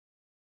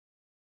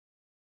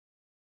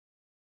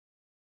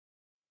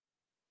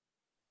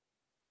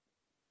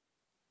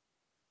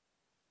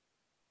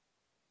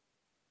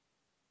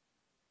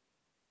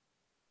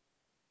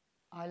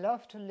I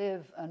love to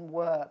live and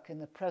work in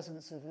the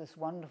presence of this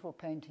wonderful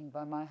painting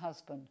by my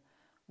husband,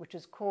 which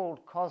is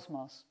called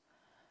Cosmos,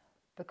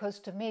 because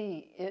to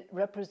me it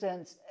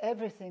represents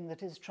everything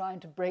that is trying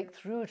to break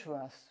through to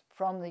us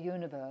from the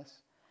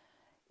universe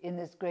in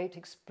this great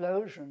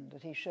explosion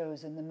that he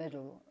shows in the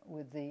middle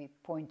with the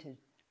pointed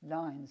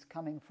lines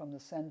coming from the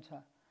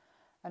center.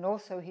 And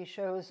also he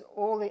shows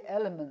all the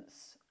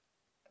elements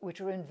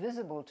which are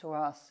invisible to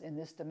us in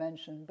this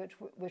dimension, but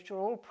which are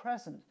all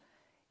present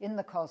in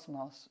the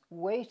cosmos,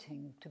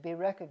 waiting to be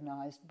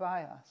recognized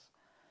by us.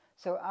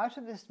 So out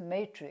of this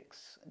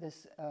matrix,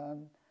 this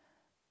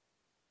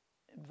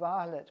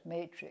violet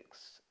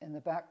matrix in the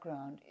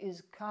background,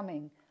 is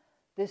coming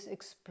this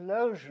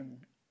explosion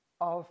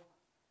of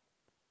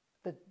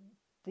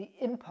the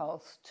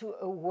impulse to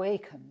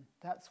awaken.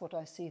 That's what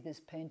I see this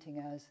painting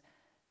as,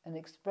 an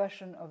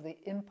expression of the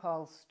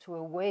impulse to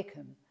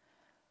awaken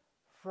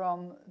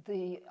from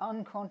the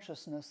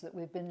unconsciousness that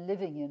we've been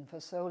living in for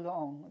so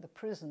long, the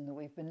prison that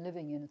we've been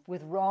living in,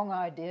 with wrong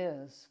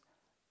ideas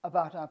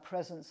about our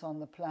presence on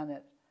the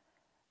planet,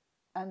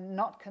 and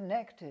not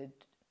connected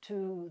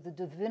to the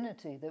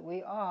divinity that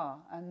we are,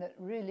 and that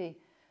really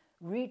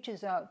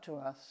reaches out to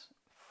us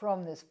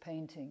from this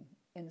painting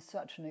in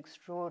such an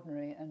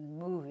extraordinary and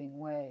moving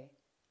way.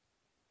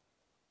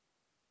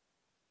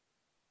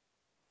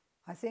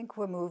 I think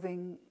we're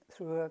moving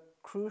through a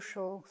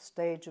crucial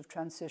stage of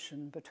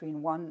transition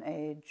between one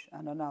age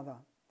and another.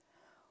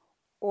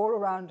 All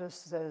around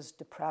us there's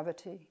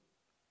depravity,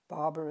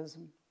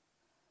 barbarism,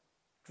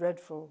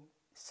 dreadful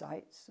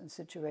sights and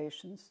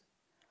situations,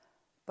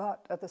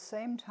 but at the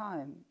same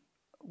time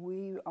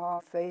we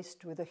are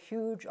faced with a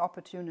huge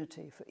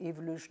opportunity for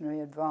evolutionary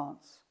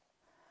advance.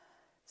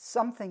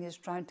 Something is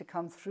trying to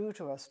come through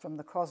to us from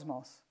the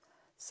cosmos,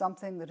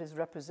 something that is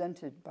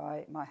represented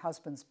by my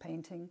husband's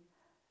painting,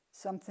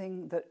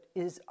 something that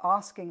is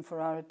asking for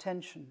our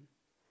attention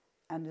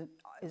and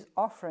is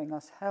offering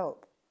us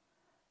help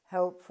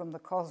from the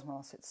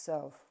cosmos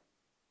itself.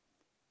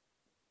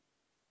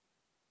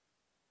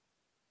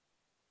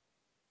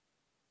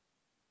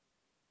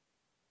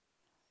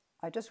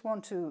 I just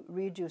want to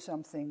read you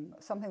something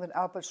that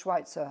Albert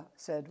Schweitzer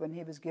said when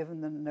he was given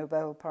the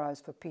Nobel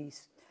Prize for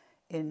Peace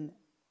in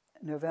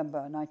November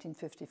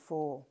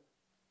 1954.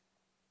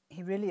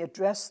 He really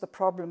addressed the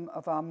problem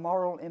of our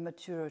moral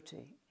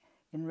immaturity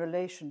in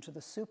relation to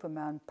the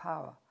Superman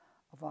power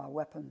of our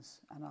weapons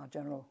and our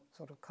general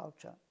sort of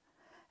culture.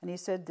 And he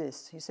said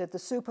this, he said, "The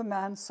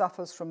Superman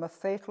suffers from a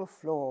fatal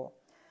flaw.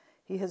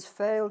 He has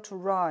failed to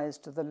rise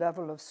to the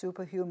level of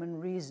superhuman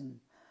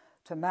reason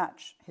to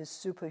match his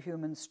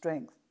superhuman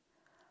strength.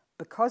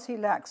 Because he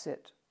lacks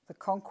it, the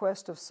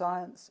conquest of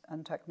science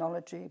and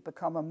technology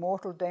become a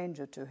mortal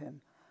danger to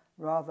him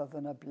rather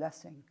than a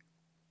blessing.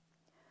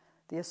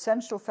 The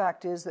essential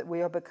fact is that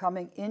we are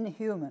becoming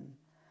inhuman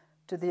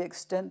to the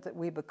extent that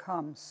we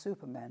become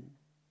supermen.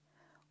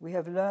 We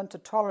have learned to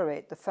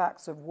tolerate the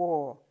facts of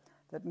war,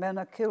 that men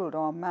are killed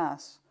en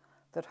masse,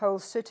 that whole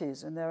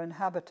cities and their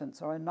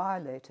inhabitants are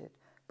annihilated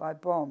by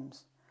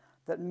bombs,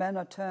 that men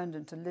are turned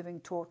into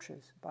living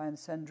torches by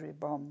incendiary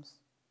bombs.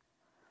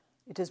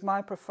 It is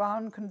my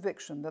profound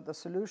conviction that the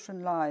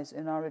solution lies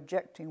in our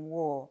rejecting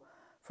war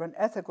for an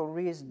ethical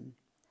reason,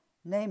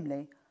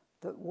 namely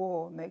that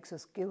war makes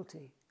us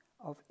guilty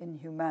of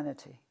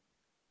inhumanity."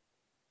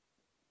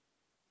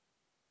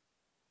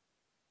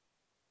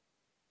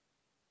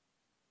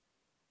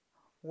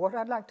 What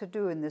I'd like to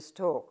do in this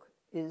talk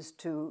is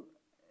to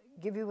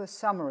give you a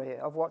summary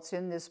of what's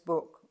in this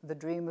book, The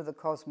Dream of the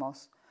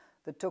Cosmos,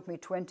 that took me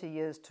 20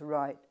 years to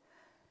write.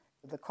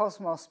 The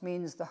cosmos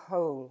means the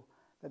whole,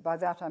 but by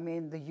that I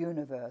mean the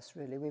universe,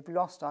 really. We've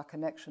lost our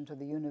connection to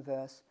the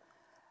universe,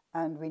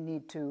 and we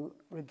need to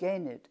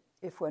regain it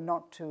if we're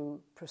not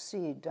to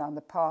proceed down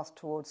the path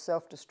towards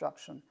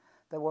self-destruction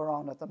that we're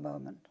on at the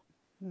moment.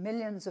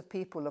 Millions of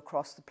people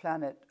across the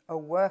planet are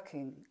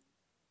working,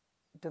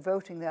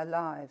 devoting their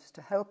lives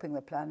to helping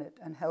the planet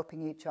and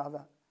helping each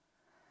other.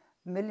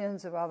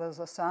 Millions of others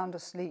are sound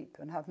asleep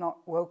and have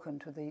not woken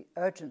to the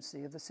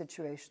urgency of the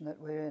situation that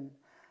we're in,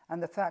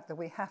 and the fact that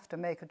we have to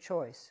make a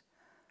choice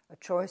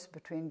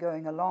between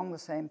going along the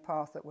same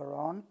path that we're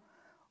on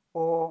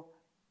or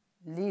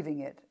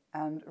leaving it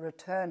and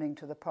returning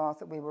to the path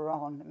that we were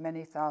on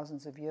many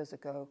thousands of years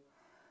ago,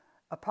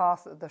 a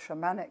path that the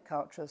shamanic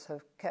cultures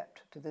have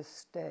kept to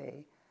this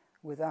day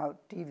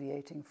without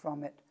deviating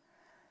from it.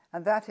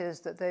 And that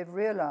is that they've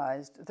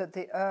realized that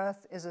the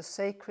Earth is a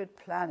sacred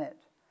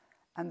planet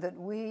and that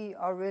we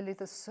are really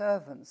the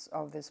servants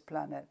of this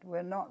planet.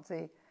 We're not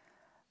the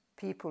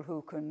people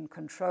who can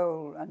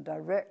control and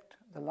direct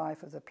the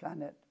life of the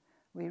planet.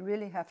 We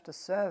really have to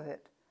serve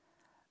it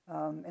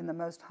in the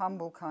most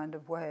humble kind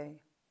of way.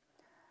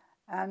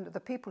 And the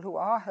people who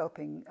are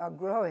helping are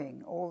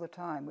growing all the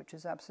time, which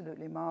is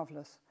absolutely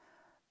marvelous.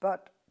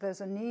 But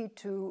there's a need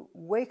to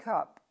wake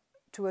up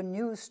to a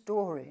new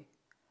story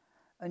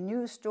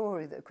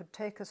that could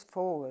take us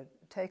forward,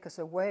 take us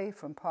away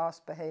from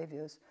past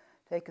behaviors,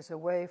 take us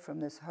away from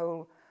this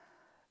whole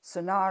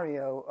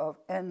scenario of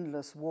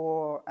endless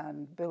war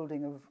and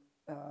building of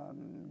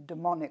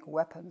demonic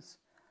weapons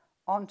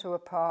onto a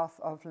path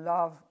of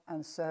love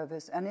and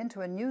service and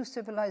into a new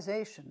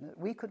civilization that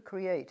we could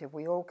create if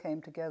we all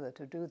came together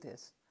to do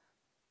this.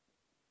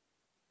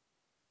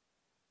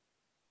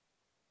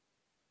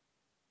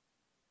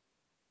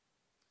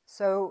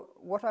 So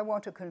what I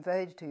want to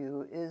convey to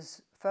you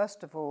is,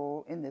 first of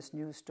all, in this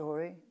new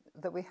story,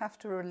 that we have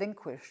to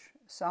relinquish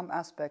some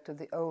aspect of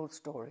the old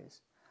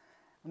stories.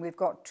 And we've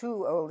got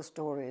two old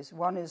stories.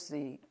 One is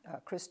the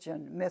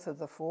Christian myth of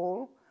the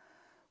fall,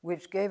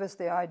 which gave us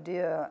the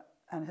idea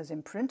and has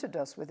imprinted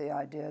us with the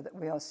idea that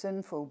we are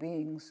sinful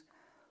beings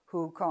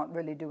who can't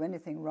really do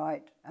anything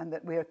right, and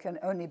that we can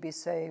only be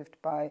saved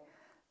by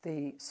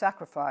the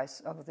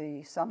sacrifice of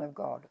the Son of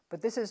God.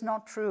 But this is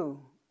not true,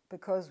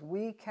 because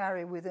we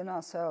carry within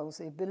ourselves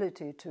the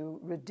ability to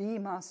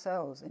redeem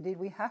ourselves. Indeed,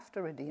 we have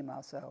to redeem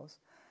ourselves.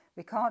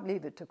 We can't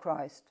leave it to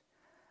Christ.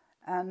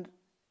 And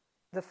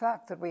the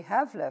fact that we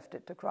have left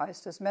it to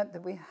Christ has meant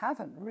that we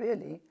haven't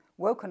really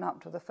woken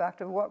up to the fact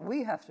of what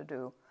we have to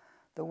do,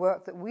 the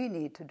work that we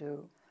need to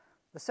do.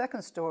 The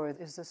second story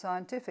is the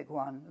scientific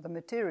one, the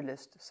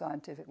materialist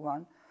scientific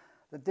one,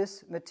 that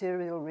this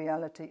material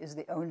reality is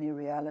the only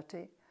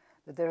reality,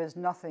 that there is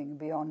nothing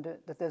beyond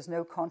it, that there's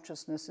no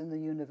consciousness in the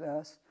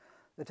universe,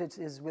 that it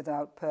is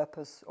without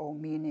purpose or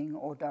meaning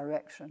or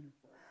direction.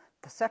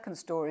 The second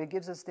story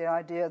gives us the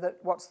idea that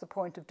what's the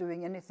point of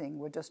doing anything?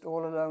 We're just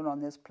all alone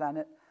on this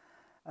planet.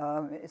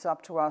 It's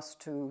up to us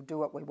to do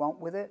what we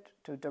want with it,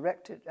 to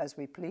direct it as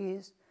we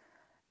please,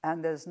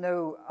 and there's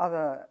no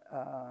other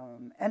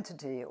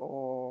entity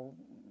or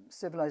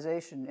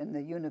civilization in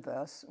the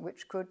universe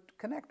which could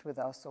connect with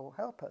us or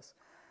help us.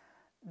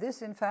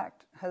 This, in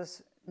fact,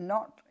 is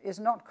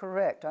not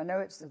correct. I know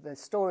it's the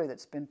story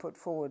that's been put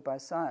forward by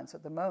science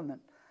at the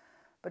moment,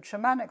 but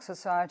shamanic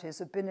societies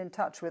have been in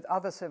touch with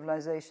other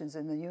civilizations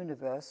in the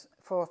universe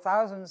for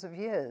thousands of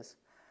years.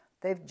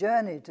 They've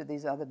journeyed to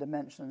these other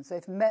dimensions.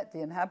 They've met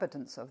the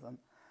inhabitants of them.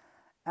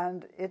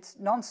 And it's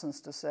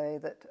nonsense to say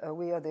that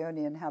we are the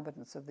only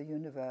inhabitants of the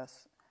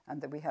universe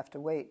and that we have to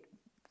wait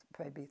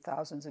maybe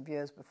thousands of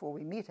years before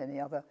we meet any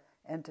other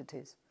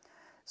entities.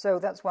 So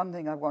that's one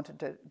thing I wanted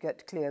to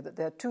get clear, that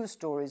there are two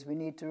stories we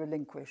need to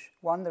relinquish.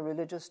 One, the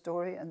religious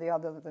story, and the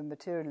other, the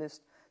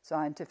materialist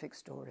scientific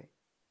story.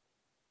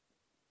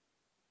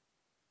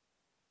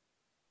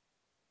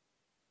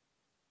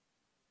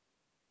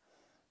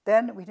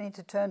 Then we need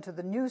to turn to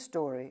the new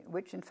story,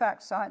 which in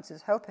fact science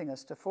is helping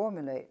us to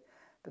formulate,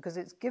 because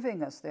it's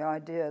giving us the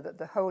idea that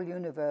the whole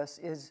universe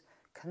is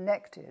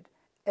connected.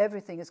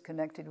 Everything is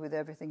connected with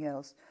everything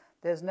else.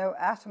 There's no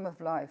atom of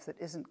life that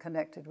isn't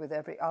connected with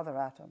every other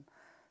atom.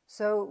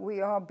 So we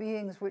are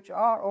beings which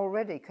are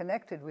already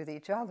connected with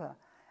each other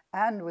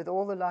and with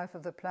all the life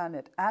of the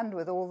planet and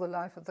with all the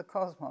life of the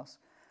cosmos.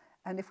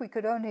 And if we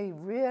could only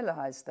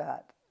realize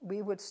that,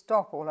 we would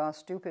stop all our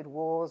stupid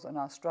wars and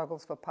our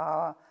struggles for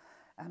power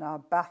and our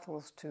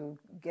battles to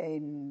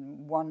gain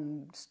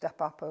one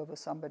step up over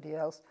somebody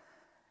else.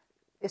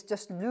 It's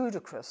just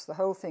ludicrous. The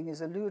whole thing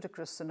is a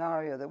ludicrous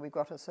scenario that we've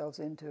got ourselves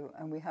into,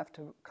 and we have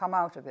to come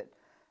out of it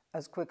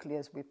as quickly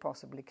as we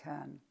possibly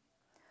can.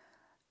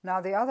 Now,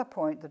 the other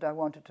point that I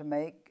wanted to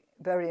make,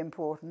 very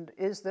important,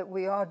 is that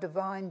we are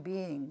divine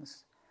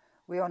beings.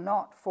 We are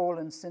not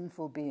fallen,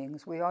 sinful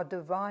beings. We are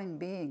divine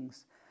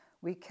beings.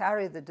 We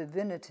carry the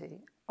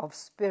divinity of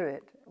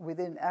spirit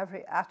within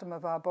every atom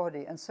of our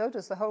body, and so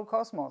does the whole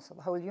cosmos,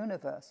 the whole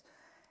universe.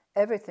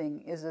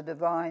 Everything is a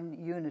divine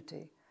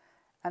unity.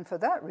 And for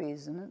that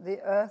reason, the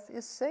earth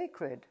is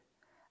sacred.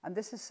 And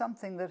this is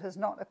something that has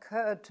not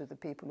occurred to the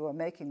people who are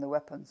making the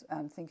weapons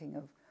and thinking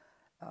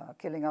of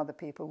killing other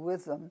people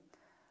with them,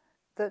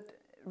 that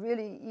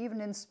really, even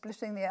in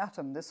splitting the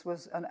atom, this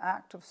was an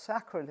act of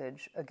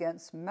sacrilege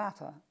against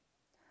matter.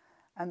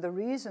 And the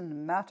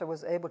reason matter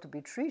was able to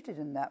be treated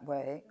in that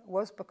way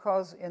was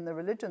because in the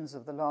religions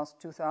of the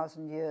last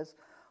 2,000 years,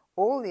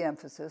 all the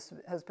emphasis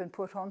has been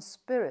put on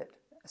spirit.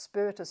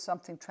 Spirit as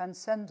something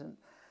transcendent.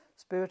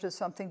 Spirit as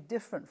something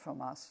different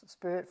from us.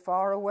 Spirit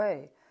far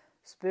away.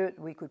 Spirit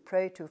we could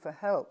pray to for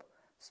help.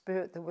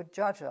 Spirit that would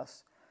judge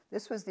us.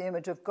 This was the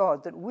image of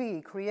God that we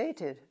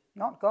created.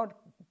 Not God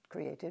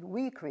created,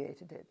 we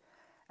created it.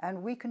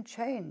 And we can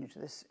change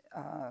this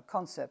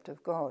concept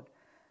of God.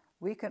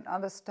 We can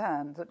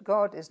understand that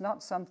God is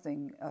not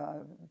something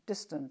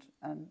distant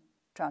and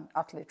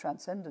utterly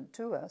transcendent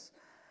to us,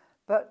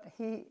 but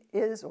He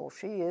is, or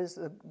she is,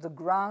 the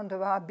ground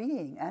of our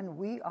being, and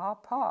we are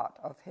part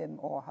of Him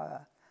or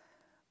her.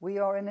 We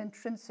are an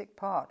intrinsic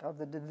part of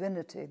the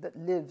divinity that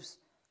lives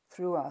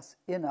through us,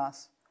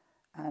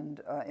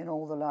 and in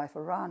all the life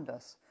around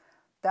us.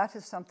 That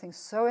is something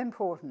so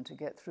important to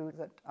get through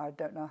that I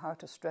don't know how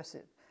to stress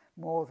it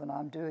more than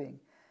I'm doing.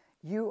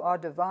 You are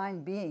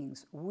divine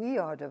beings. We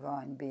are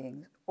divine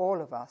beings,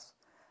 all of us.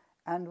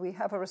 And we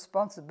have a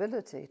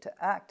responsibility to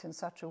act in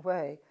such a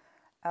way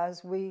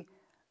as we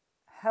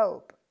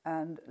help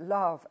and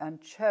love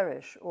and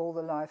cherish all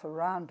the life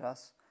around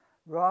us,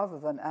 rather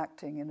than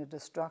acting in a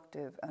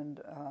destructive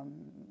and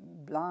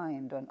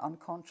blind and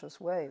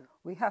unconscious way.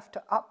 We have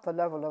to up the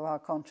level of our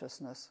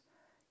consciousness.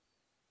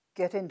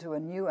 get into a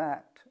new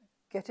act,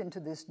 get into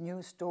this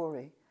new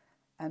story,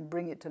 and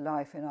bring it to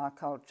life in our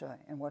culture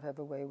in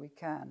whatever way we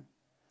can.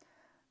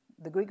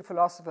 The Greek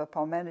philosopher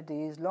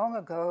Parmenides, long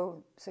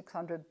ago,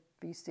 600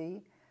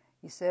 BC,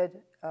 he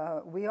said,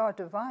 we are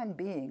divine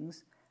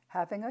beings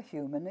having a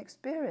human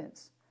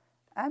experience.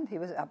 And he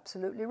was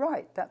absolutely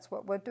right. That's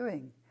what we're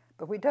doing.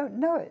 But we don't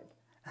know it.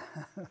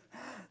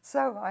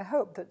 So I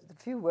hope that the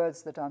few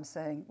words that I'm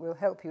saying will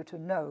help you to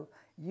know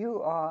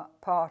you are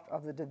part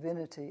of the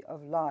divinity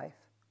of life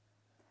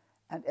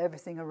and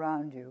everything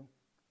around you.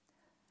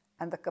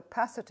 And the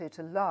capacity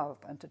to love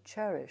and to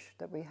cherish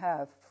that we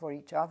have for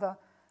each other,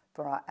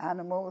 for our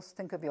animals.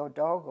 Think of your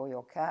dog or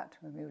your cat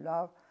whom you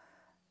love,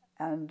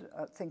 and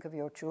think of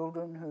your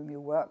children whom you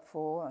work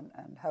for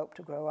and help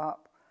to grow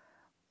up.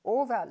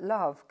 All that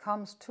love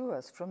comes to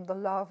us from the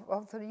love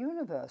of the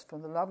universe,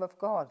 from the love of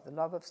God, the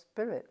love of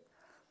Spirit.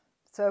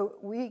 So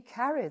we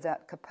carry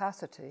that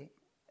capacity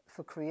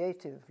for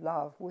creative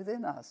love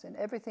within us in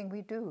everything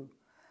we do.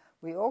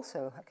 We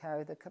also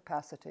carry the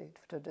capacity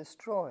to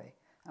destroy,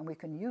 and we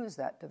can use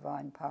that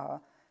divine power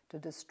to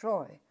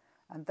destroy.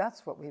 And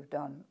that's what we've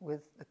done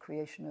with the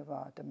creation of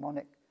our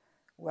demonic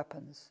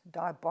weapons,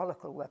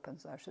 diabolical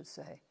weapons, I should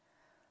say.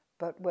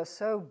 But we're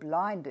so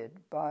blinded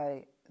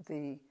by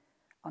the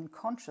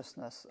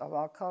unconsciousness of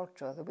our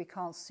culture that we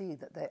can't see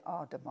that they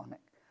are demonic,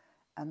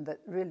 and that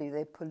really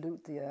they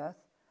pollute the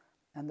earth,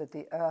 and that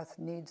the earth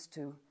needs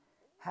to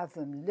have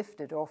them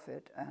lifted off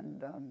it,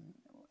 and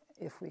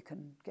if we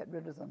can get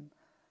rid of them,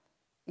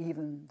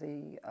 even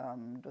the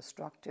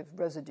destructive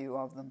residue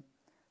of them,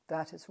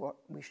 that is what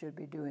we should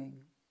be doing.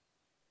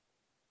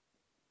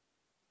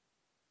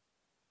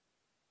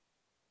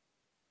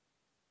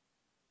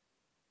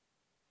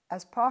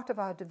 As part of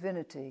our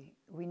divinity,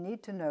 we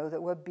need to know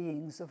that we're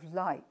beings of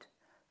light,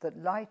 that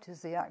light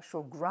is the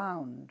actual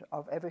ground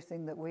of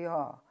everything that we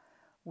are.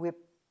 We're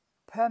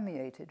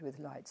permeated with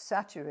light,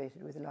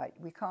 saturated with light.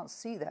 We can't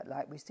see that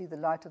light. We see the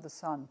light of the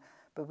sun,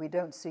 but we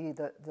don't see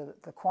the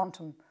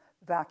quantum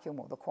vacuum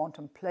or the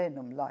quantum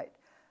plenum light,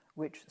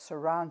 which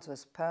surrounds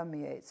us,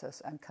 permeates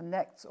us, and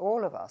connects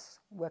all of us.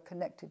 We're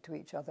connected to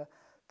each other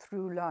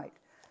through light,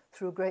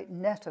 through a great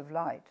net of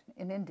light.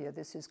 In India,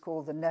 this is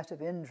called the net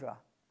of Indra.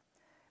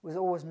 It was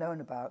always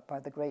known about by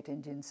the great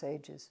Indian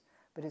sages,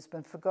 but it's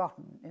been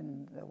forgotten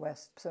in the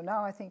West. So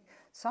now I think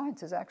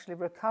science is actually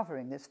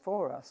recovering this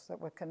for us, that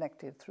we're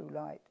connected through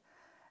light.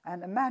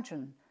 And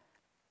imagine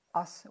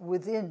us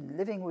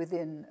living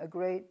within a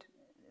great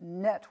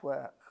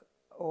network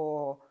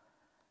or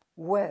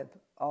web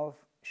of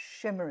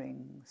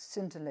shimmering,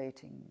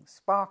 scintillating,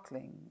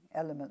 sparkling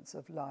elements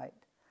of light,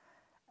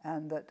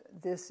 and that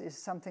this is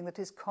something that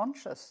is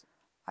conscious.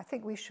 I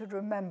think we should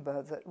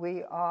remember that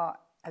we are,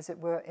 as it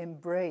were,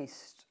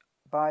 embraced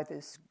by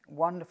this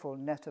wonderful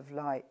net of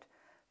light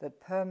that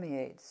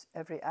permeates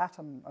every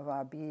atom of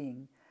our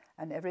being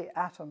and every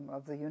atom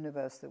of the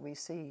universe that we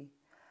see.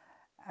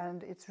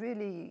 And it's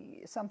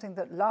really something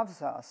that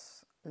loves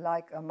us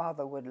like a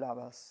mother would love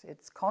us.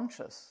 It's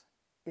conscious.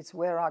 It's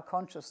where our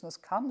consciousness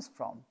comes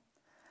from.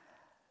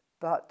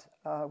 But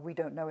we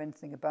don't know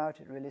anything about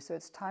it, really. So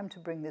it's time to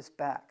bring this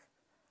back.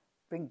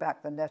 Bring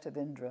back the net of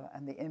Indra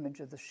and the image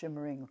of the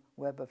shimmering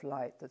web of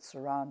light that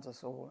surrounds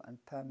us all and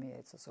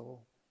permeates us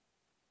all.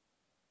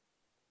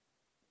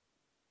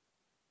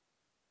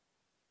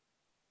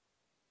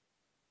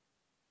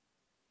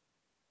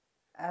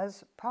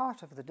 As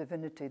part of the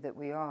divinity that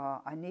we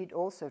are, I need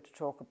also to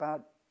talk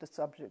about the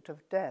subject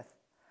of death,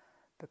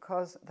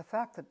 because the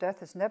fact that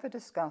death is never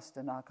discussed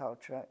in our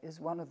culture is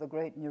one of the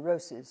great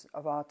neuroses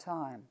of our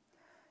time.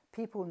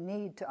 People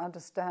need to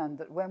understand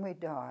that when we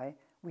die,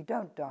 we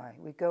don't die.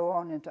 We go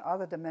on into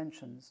other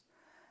dimensions.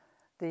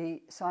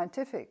 The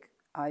scientific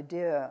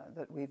idea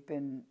that we've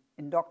been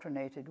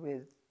indoctrinated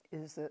with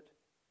is that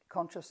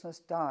consciousness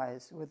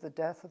dies with the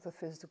death of the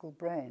physical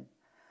brain.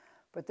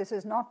 But this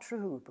is not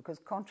true, because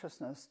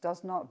consciousness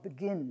does not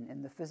begin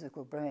in the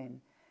physical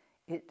brain.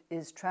 It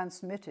is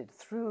transmitted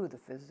through the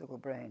physical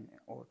brain,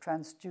 or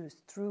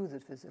transduced through the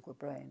physical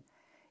brain.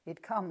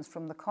 It comes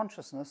from the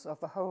consciousness of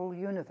the whole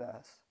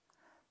universe.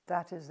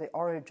 That is the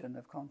origin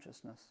of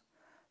consciousness.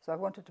 So I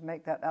wanted to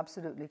make that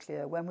absolutely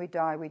clear. When we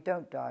die, we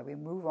don't die. We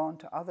move on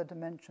to other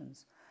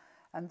dimensions.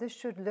 And this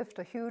should lift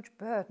a huge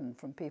burden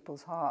from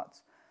people's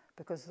hearts,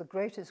 because the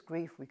greatest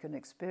grief we can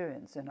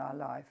experience in our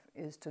life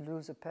is to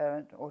lose a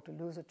parent or to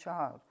lose a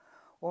child,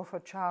 or for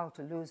a child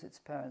to lose its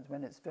parent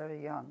when it's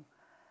very young.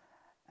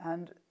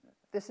 And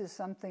this is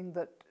something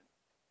that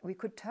we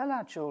could tell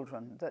our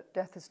children, that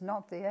death is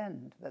not the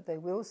end, that they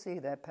will see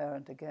their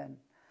parent again,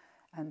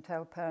 and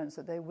tell parents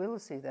that they will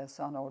see their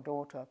son or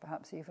daughter,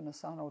 perhaps even a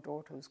son or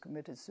daughter who's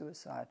committed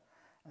suicide,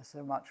 as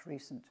so much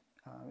recent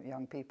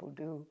young people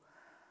do.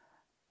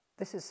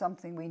 This is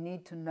something we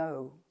need to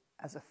know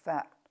as a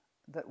fact,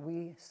 that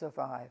we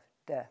survive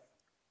death.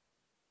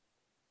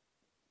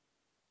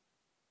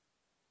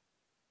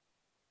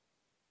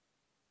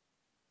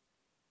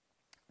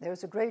 There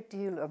is a great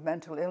deal of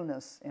mental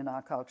illness in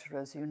our culture,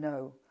 as you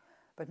know,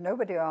 but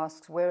nobody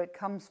asks where it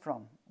comes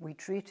from. We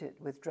treat it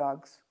with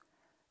drugs,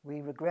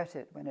 We regret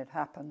it when it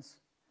happens.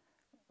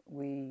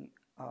 We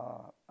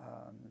are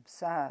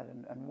sad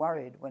and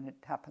worried when it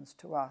happens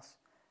to us,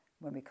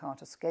 when we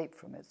can't escape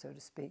from it, so to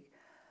speak.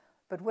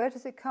 But where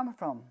does it come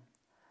from?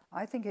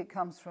 I think it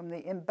comes from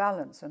the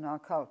imbalance in our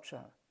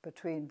culture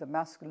between the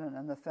masculine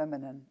and the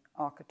feminine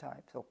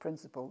archetypes or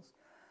principles.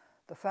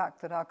 The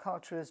fact that our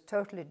culture is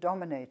totally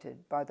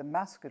dominated by the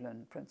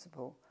masculine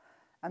principle,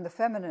 and the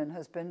feminine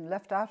has been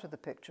left out of the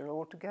picture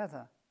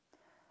altogether.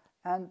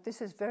 And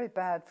this is very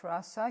bad for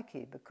our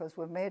psyche, because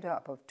we're made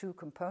up of two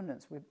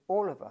components.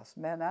 All of us,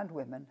 men and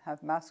women,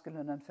 have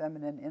masculine and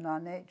feminine in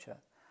our nature.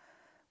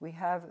 We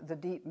have the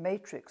deep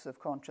matrix of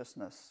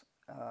consciousness,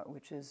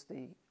 which is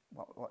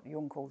what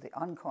Jung called the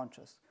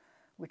unconscious,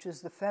 which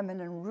is the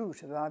feminine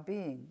root of our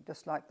being,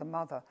 just like the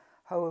mother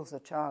holds a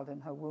child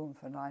in her womb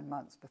for 9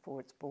 months before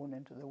it's born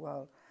into the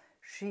world.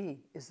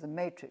 She is the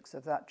matrix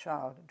of that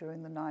child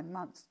during the 9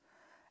 months.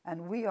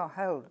 And we are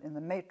held in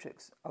the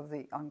matrix of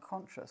the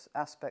unconscious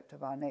aspect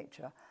of our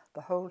nature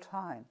the whole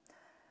time.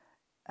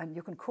 And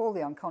you can call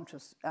the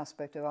unconscious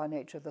aspect of our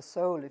nature the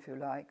soul, if you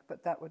like,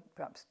 but that would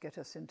perhaps get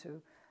us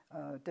into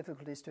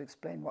difficulties to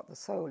explain what the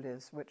soul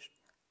is, which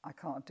I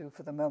can't do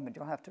for the moment.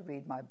 You'll have to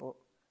read my book.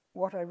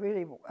 What I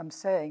really am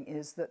saying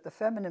is that the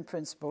feminine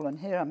principle, and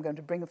here I'm going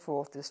to bring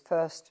forth this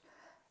first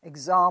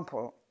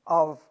example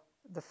of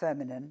the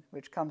feminine,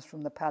 which comes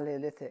from the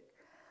Paleolithic.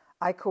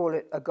 I call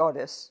it a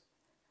goddess,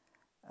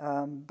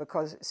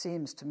 because it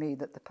seems to me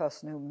that the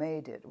person who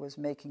made it was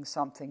making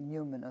something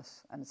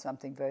numinous and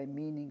something very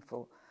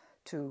meaningful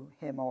to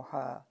him or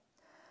her.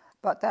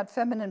 But that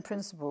feminine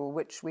principle,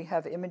 which we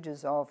have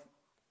images of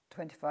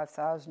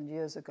 25,000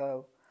 years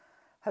ago,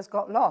 has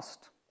got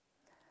lost.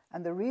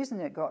 And the reason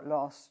it got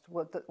lost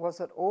was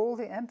that all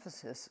the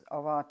emphasis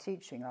of our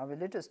teaching, our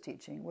religious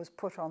teaching, was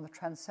put on the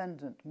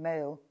transcendent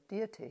male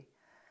deity.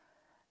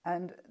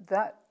 And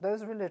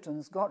those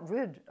religions got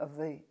rid of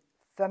the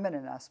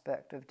feminine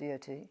aspect of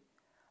deity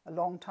a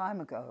long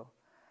time ago.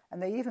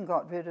 And they even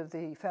got rid of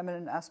the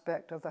feminine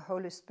aspect of the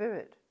Holy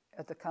Spirit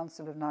at the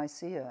Council of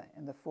Nicaea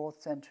in the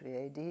 4th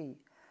century AD.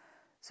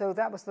 So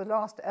that was the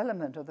last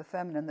element of the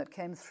feminine that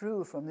came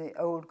through from the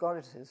old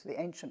goddesses, the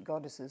ancient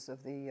goddesses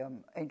of the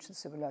ancient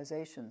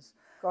civilizations.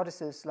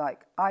 Goddesses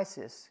like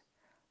Isis,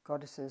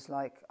 goddesses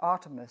like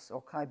Artemis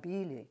or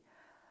Cybele,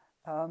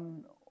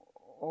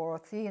 or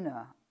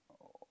Athena,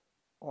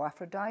 or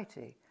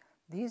Aphrodite.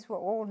 These were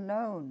all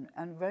known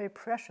and very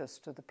precious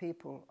to the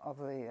people of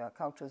the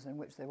cultures in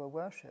which they were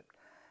worshipped.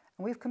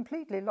 And we've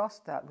completely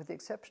lost that, with the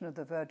exception of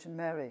the Virgin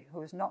Mary,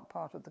 who is not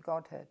part of the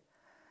Godhead.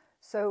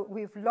 So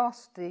we've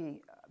lost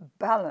the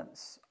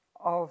balance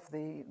of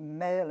the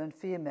male and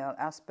female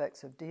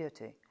aspects of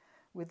deity,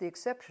 with the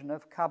exception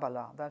of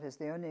Kabbalah. That is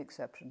the only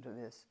exception to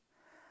this,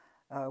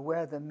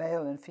 where the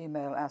male and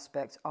female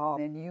aspects are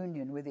in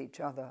union with each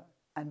other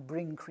and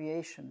bring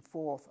creation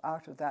forth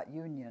out of that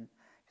union.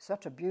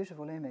 Such a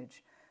beautiful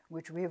image,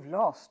 which we have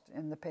lost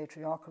in the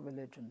patriarchal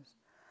religions.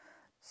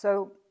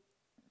 So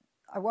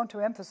I want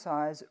to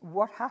emphasize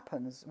what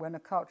happens when a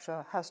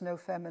culture has no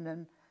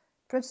feminine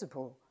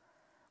principle.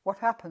 What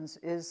happens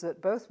is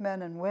that both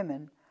men and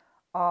women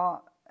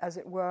are, as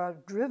it were,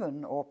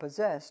 driven or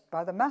possessed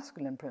by the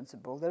masculine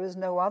principle. There is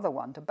no other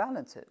one to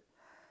balance it.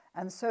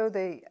 And so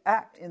they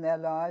act in their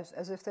lives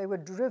as if they were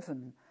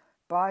driven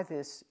by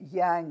this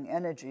yang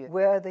energy,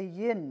 where the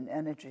yin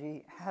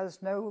energy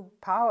has no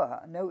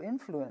power, no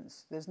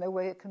influence. There's no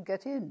way it can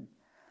get in.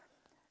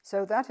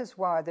 So that is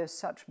why there's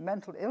such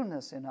mental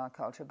illness in our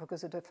culture,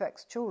 because it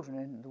affects children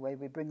in the way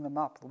we bring them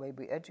up, the way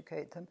we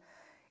educate them.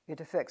 It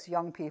affects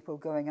young people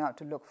going out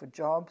to look for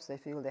jobs. They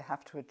feel they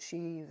have to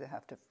achieve, they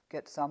have to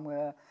get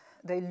somewhere.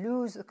 They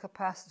lose the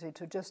capacity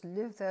to just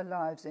live their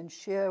lives in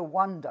sheer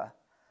wonder,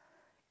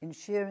 in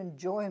sheer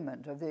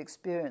enjoyment of the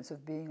experience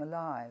of being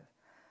alive.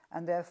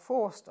 And they're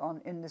forced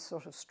in this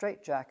sort of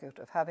straitjacket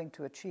of having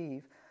to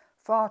achieve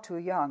far too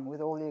young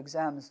with all the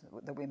exams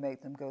that we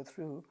make them go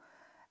through.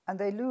 And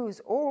they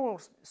lose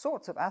all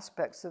sorts of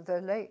aspects of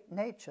their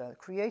nature,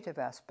 creative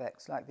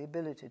aspects, like the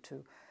ability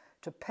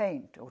to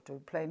paint or to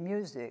play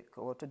music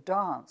or to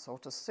dance or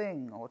to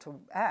sing or to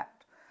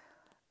act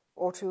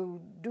or to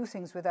do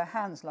things with their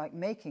hands like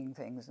making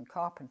things and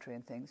carpentry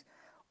and things.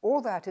 All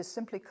that is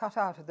simply cut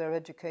out of their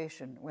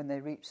education when they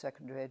reach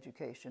secondary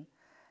education.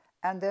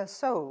 And their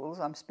souls,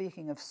 I'm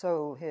speaking of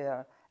soul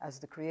here as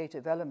the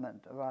creative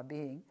element of our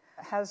being,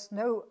 has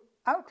no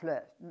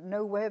outlet,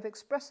 no way of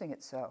expressing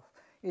itself.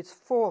 It's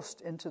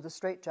forced into the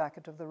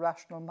straitjacket of the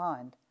rational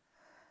mind.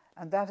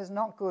 And that is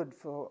not good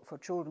for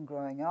children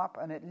growing up,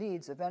 and it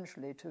leads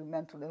eventually to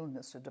mental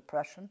illness, to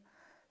depression,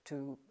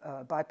 to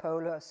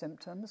bipolar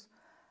symptoms,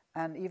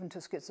 and even to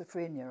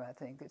schizophrenia, I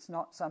think. It's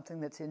not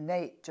something that's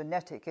innate,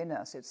 genetic in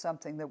us. It's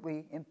something that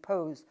we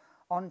impose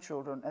on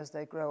children as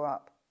they grow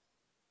up.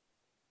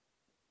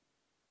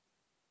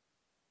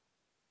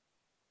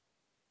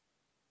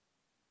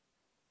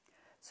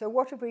 So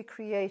what have we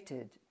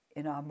created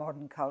in our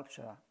modern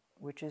culture,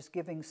 which is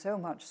giving so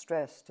much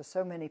stress to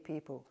so many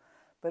people,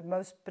 but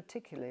most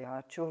particularly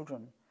our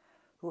children,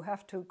 who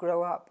have to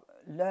grow up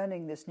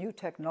learning this new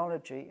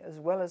technology as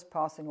well as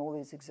passing all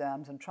these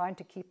exams and trying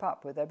to keep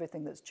up with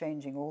everything that's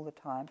changing all the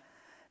time,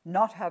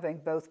 not having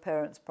both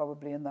parents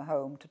probably in the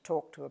home to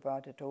talk to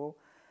about it all,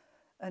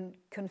 and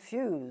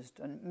confused,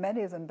 and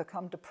many of them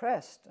become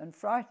depressed and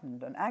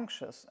frightened and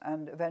anxious,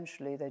 and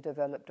eventually they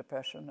develop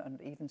depression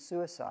and even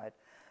suicide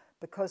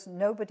because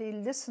nobody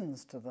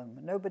listens to them.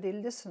 Nobody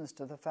listens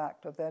to the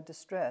fact of their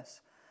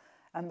distress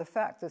and the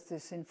fact that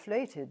this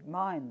inflated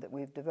mind that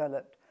we've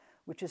developed,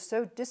 which is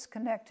so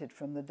disconnected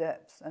from the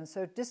depths and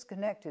so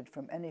disconnected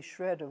from any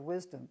shred of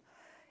wisdom,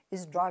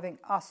 is driving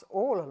us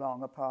all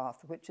along a path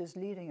which is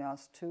leading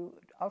us to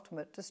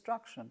ultimate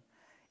destruction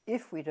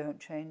if we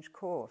don't change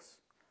course.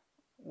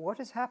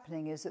 What is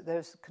happening is that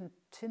there's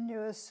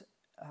continuous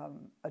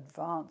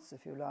advance,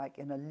 if you like,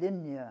 in a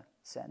linear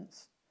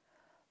sense,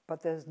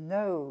 but there's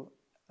no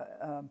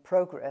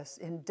progress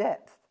in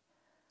depth.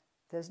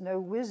 There's no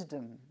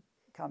wisdom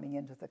coming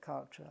into the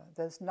culture.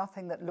 There's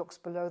nothing that looks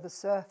below the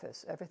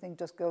surface. Everything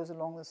just goes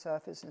along the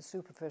surface in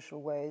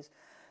superficial ways,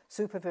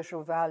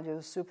 superficial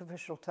values,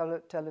 superficial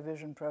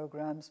television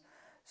programs,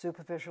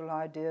 superficial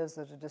ideas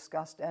that are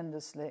discussed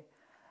endlessly,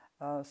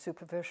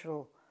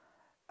 superficial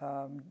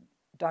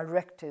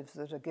directives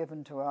that are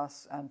given to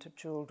us and to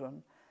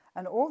children.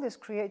 And all this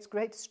creates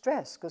great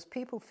stress because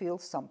people feel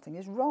something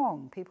is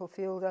wrong. People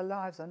feel their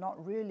lives are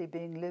not really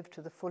being lived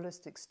to the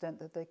fullest extent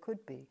that they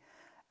could be.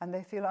 And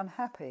they feel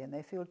unhappy and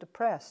they feel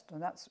depressed. And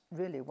that's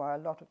really why a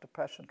lot of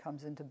depression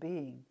comes into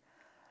being,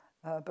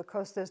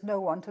 because there's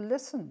no one to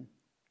listen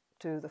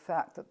to the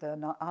fact that they're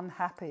not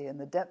unhappy in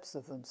the depths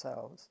of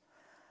themselves.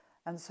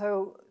 And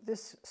so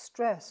this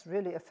stress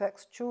really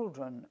affects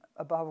children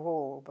above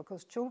all,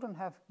 because children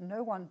have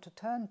no one to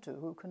turn to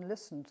who can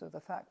listen to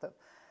the fact that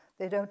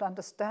they don't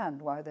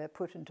understand why they're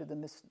put into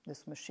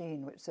this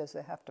machine which says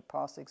they have to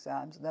pass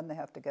exams, and then they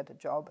have to get a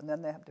job, and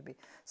then they have to be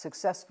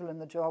successful in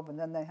the job, and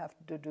then they have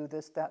to do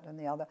this, that, and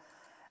the other.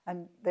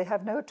 And they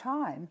have no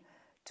time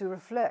to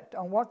reflect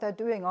on what they're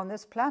doing on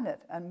this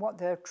planet and what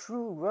their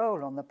true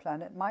role on the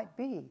planet might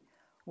be.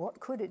 What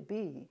could it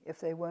be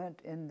if they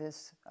weren't in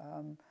this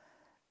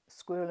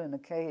squirrel in a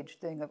cage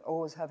thing of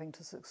always having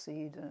to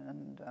succeed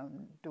and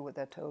do what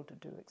they're told to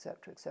do,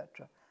 etc.,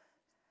 etc.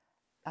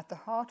 At the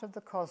heart of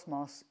the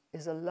cosmos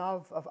is a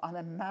love of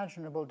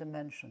unimaginable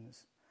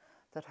dimensions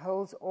that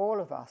holds all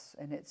of us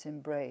in its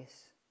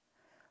embrace.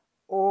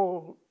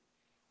 All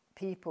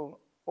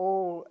people,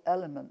 all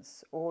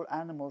elements, all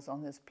animals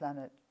on this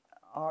planet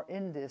are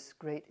in this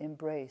great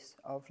embrace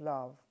of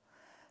love.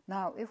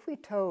 Now, if we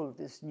told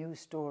this new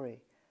story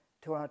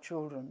to our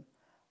children,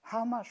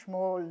 how much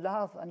more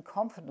love and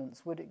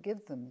confidence would it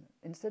give them?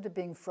 Instead of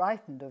being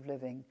frightened of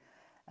living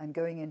and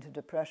going into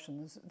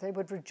depressions, they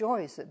would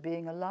rejoice at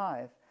being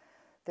alive.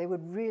 They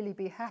would really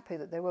be happy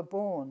that they were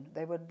born.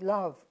 They would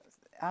love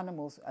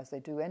animals as they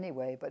do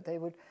anyway, but they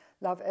would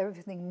love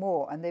everything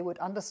more, and they would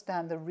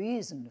understand the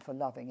reason for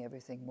loving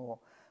everything more,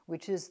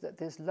 which is that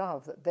this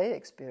love that they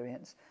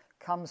experience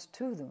comes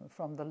to them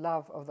from the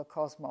love of the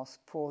cosmos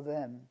for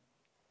them.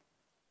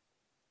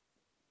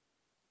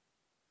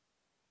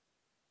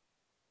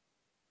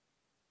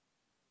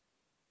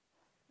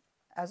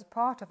 As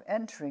part of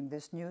entering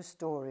this new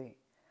story,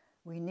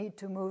 we need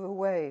to move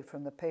away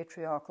from the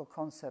patriarchal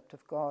concept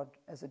of God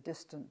as a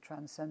distant,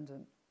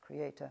 transcendent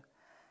creator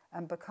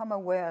and become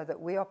aware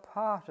that we are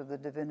part of the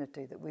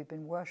divinity that we've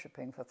been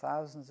worshipping for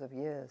thousands of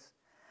years.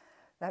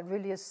 That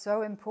really is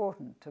so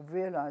important, to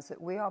realize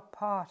that we are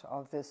part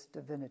of this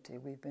divinity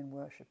we've been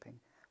worshipping.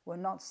 We're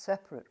not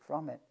separate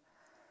from it.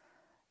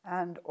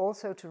 And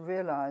also to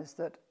realize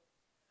that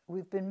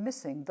we've been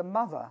missing the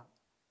mother.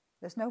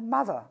 There's no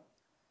mother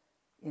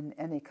in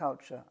any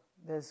culture.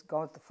 There's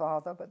God the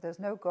Father, but there's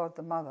no God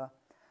the Mother.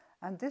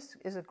 And this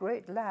is a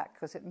great lack,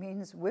 because it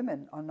means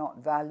women are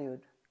not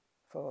valued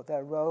for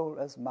their role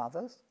as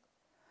mothers.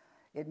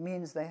 It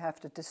means they have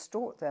to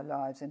distort their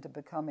lives into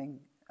becoming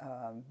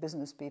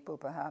business people,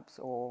 perhaps,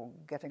 or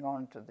getting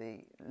onto the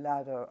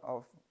ladder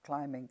of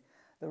climbing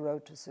the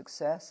road to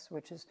success,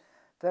 which is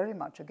very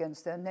much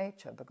against their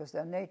nature, because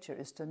their nature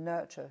is to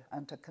nurture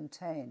and to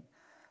contain,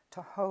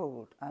 to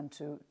hold and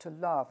to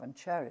love and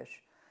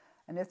cherish.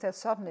 And if they're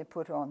suddenly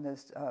put on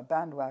this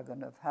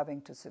bandwagon of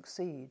having to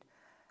succeed,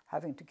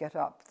 having to get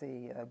up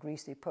the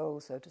greasy pole,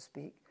 so to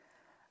speak,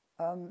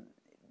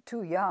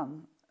 too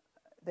young,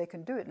 they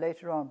can do it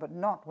later on, but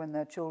not when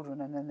they're children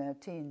and in their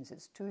teens.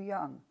 It's too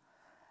young.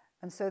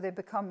 And so they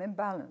become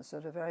imbalanced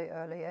at a very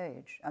early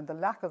age. And the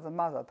lack of the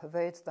mother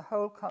pervades the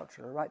whole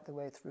culture right the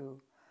way through,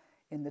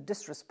 in the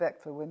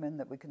disrespect for women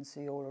that we can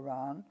see all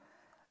around,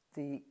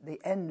 the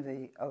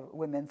envy of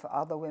women for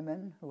other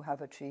women who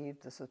have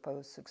achieved the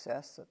supposed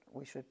success that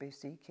we should be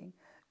seeking.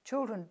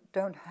 Children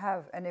don't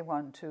have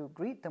anyone to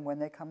greet them when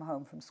they come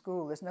home from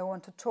school. There's no one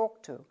to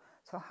talk to.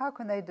 So how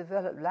can they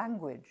develop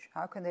language?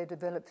 How can they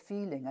develop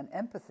feeling and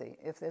empathy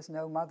if there's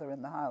no mother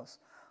in the house,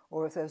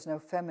 or if there's no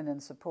feminine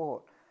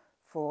support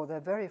for their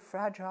very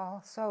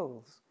fragile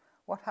souls?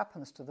 What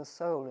happens to the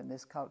soul in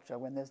this culture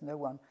when there's no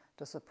one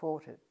to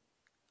support it?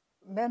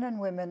 Men and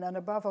women, and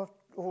above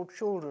all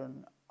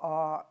children,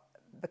 are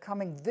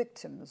becoming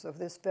victims of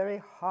this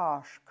very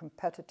harsh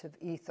competitive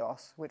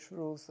ethos which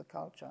rules the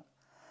culture.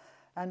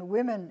 And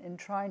women, in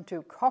trying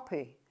to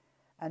copy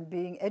and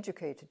being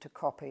educated to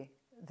copy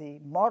the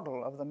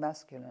model of the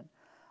masculine,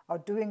 are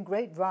doing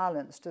great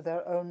violence to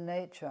their own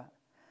nature.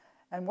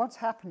 And what's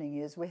happening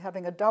is we're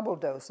having a double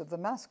dose of the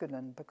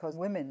masculine, because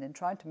women, in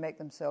trying to make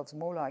themselves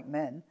more like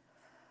men,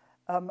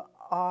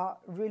 are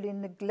really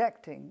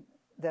neglecting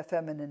their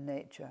feminine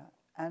nature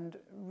and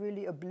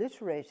really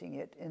obliterating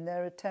it in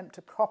their attempt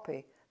to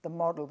copy the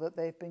model that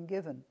they've been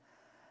given.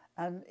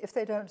 And if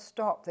they don't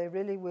stop, they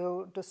really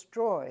will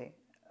destroy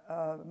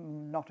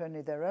not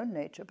only their own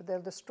nature, but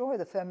they'll destroy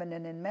the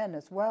feminine in men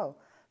as well,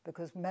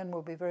 because men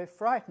will be very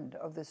frightened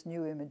of this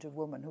new image of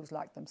woman who's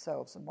like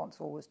themselves and wants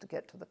always to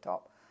get to the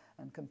top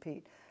and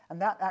compete.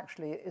 And that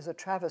actually is a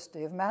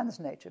travesty of man's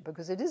nature,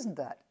 because it isn't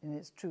that in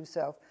its true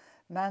self.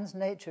 Man's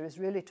nature is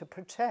really to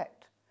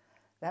protect.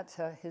 That's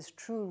his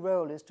true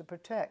role, is to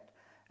protect.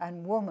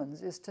 And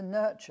woman's is to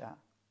nurture.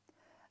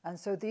 And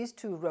so these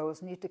two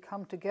roles need to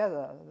come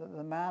together,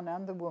 the man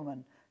and the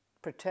woman,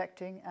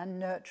 protecting and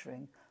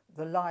nurturing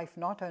the life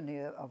not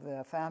only of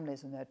their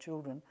families and their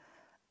children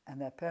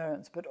and their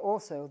parents, but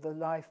also the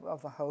life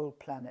of the whole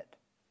planet.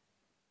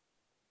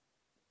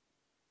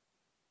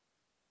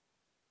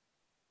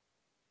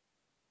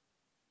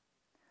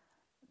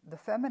 The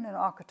feminine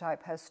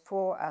archetype has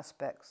 4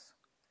 aspects: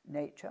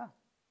 nature,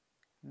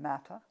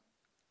 matter,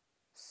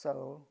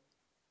 soul,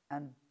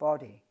 and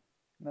body.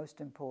 Most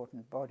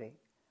important, body.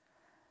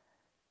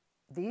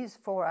 These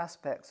 4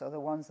 aspects are the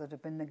ones that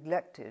have been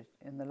neglected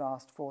in the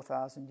last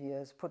 4,000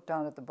 years, put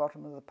down at the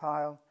bottom of the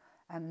pile,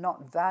 and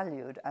not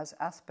valued as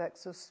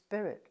aspects of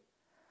spirit.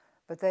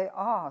 But they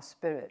are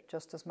spirit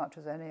just as much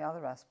as any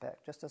other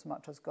aspect, just as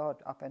much as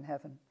God up in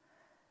heaven.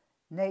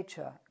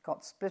 Nature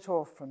got split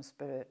off from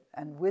spirit,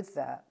 and with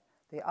that,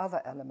 the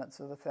other elements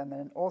of the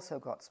feminine also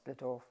got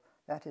split off.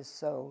 That is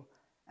soul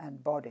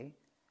and body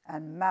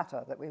and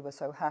matter that we were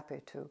so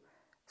happy to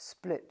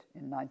split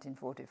in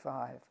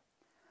 1945.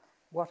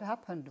 What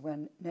happened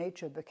when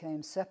nature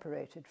became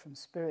separated from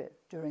spirit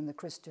during the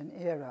Christian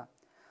era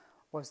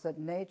was that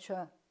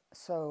nature,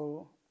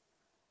 soul,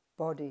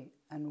 body,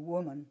 and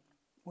woman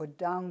were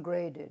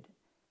downgraded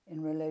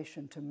in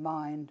relation to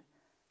mind,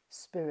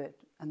 spirit,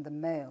 and the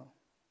male.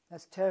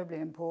 That's terribly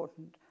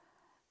important.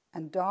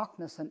 And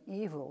darkness and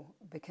evil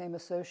became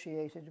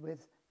associated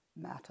with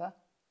matter,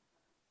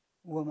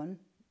 woman,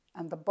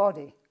 and the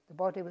body. The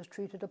body was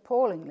treated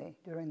appallingly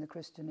during the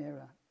Christian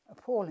era,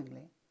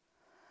 appallingly.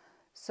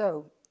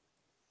 So,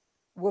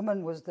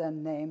 woman was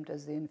then named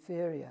as the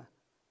inferior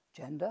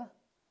gender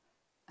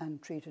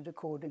and treated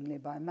accordingly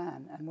by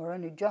man. And we're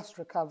only just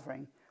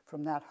recovering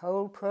from that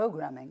whole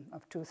programming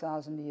of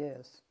 2,000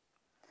 years.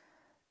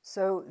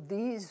 So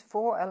these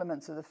 4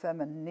 elements of the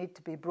feminine need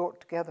to be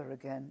brought together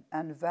again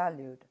and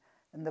valued.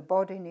 And the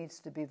body needs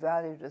to be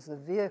valued as the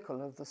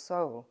vehicle of the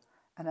soul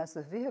and as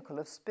the vehicle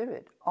of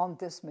spirit on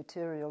this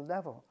material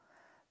level,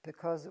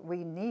 because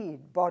we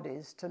need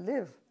bodies to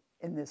live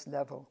in this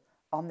level,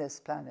 on this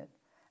planet.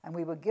 And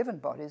we were given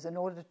bodies in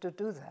order to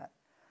do that.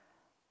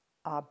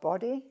 Our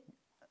body,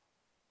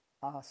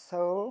 our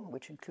soul,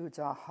 which includes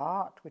our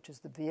heart, which is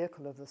the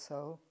vehicle of the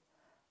soul,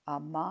 our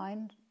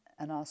mind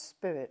and our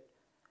spirit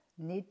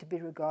need to be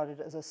regarded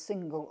as a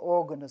single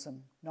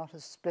organism, not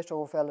as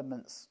split-off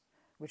elements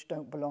which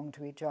don't belong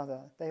to each other.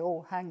 They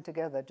all hang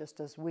together just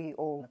as we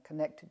all are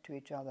connected to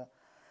each other.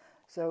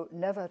 So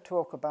never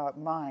talk about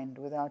mind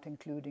without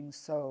including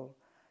soul.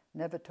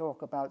 Never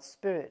talk about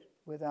spirit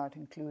without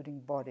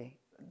including body.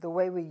 The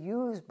way we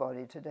use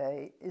body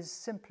today is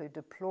simply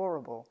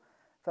deplorable.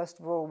 First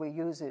of all, we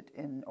use it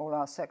in all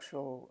our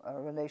sexual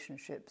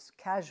relationships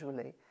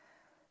casually,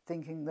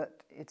 thinking that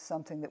it's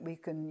something that we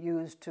can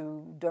use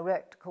to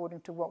direct according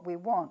to what we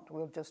want.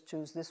 We'll just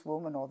choose this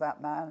woman or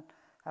that man,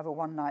 have a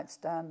one-night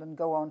stand and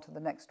go on to the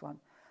next one.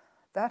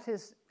 That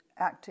is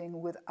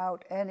acting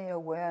without any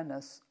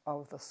awareness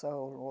of the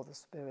soul or the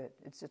spirit.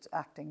 It's just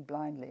acting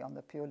blindly on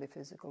the purely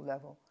physical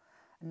level,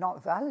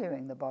 not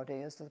valuing the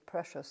body as the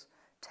precious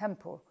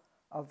temple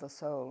of the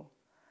soul.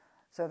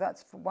 So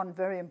that's one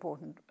very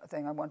important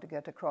thing I want to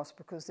get across,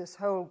 because this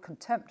whole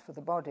contempt for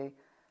the body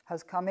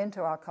has come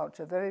into our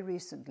culture very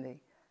recently.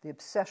 The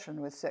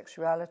obsession with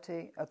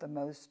sexuality at the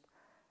most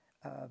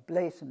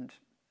blatant,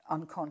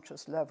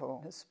 unconscious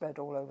level has spread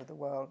all over the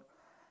world.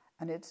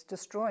 And it's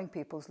destroying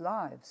people's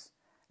lives.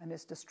 And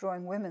it's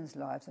destroying women's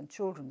lives and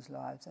children's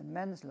lives and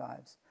men's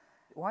lives.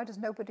 Why does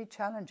nobody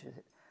challenge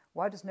it?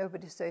 Why does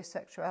nobody say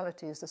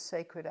sexuality is a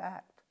sacred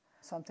act?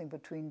 Something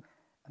between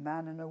a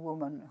man and a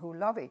woman who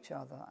love each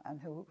other and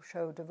who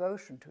show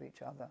devotion to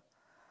each other.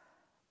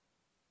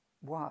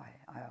 Why,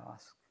 I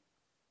ask?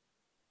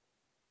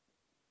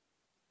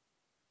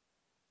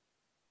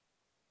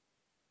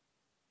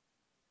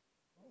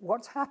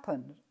 What's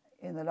happened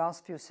in the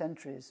last few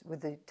centuries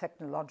with the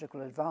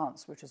technological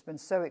advance, which has been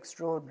so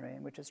extraordinary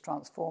and which has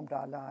transformed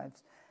our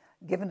lives,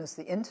 given us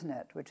the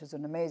internet, which is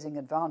an amazing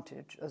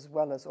advantage as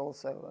well as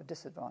also a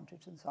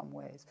disadvantage in some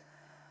ways.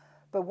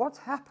 But what's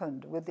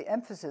happened with the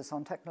emphasis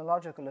on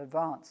technological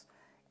advance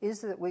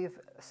is that we've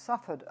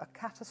suffered a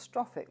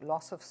catastrophic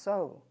loss of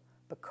soul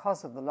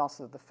because of the loss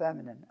of the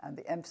feminine and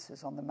the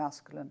emphasis on the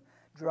masculine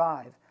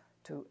drive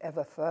to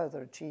ever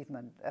further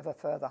achievement, ever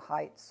further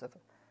heights of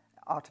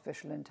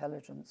artificial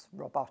intelligence,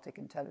 robotic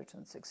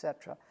intelligence,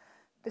 etc.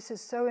 This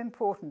is so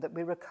important that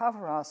we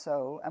recover our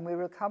soul and we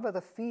recover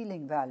the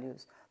feeling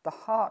values, the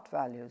heart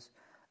values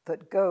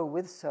that go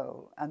with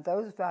soul. And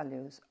those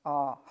values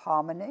are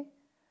harmony,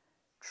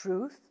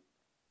 truth,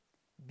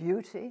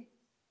 beauty,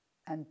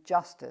 and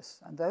justice.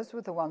 And those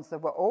were the ones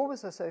that were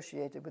always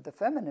associated with the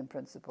feminine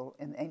principle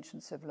in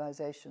ancient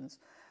civilizations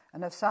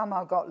and have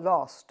somehow got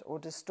lost or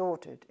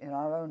distorted in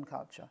our own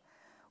culture.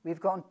 We've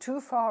gone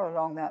too far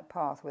along that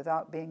path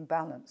without being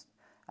balanced.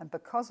 And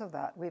because of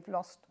that, we've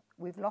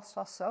lost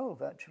our soul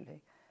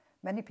virtually.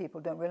 Many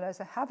people don't realize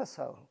they have a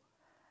soul.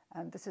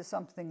 And this is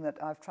something that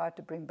I've tried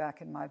to bring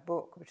back in my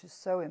book, which is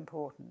so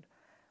important,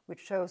 which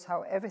shows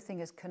how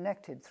everything is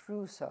connected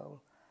through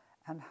soul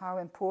and how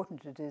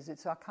important it is.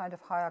 It's our kind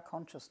of higher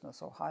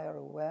consciousness or higher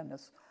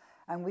awareness.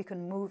 And we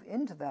can move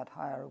into that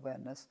higher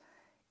awareness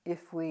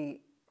if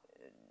we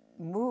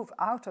move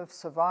out of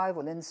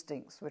survival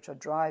instincts which are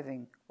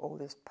driving all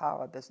this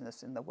power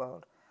business in the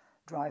world,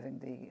 driving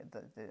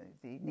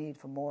the need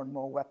for more and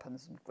more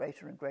weapons and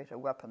greater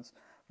weapons,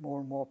 more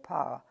and more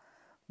power.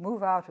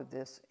 Move out of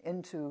this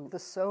into the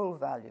soul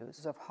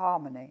values of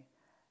harmony,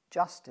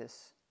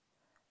 justice,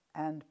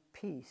 and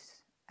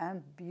peace,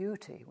 and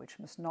beauty, which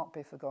must not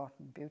be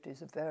forgotten. Beauty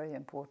is a very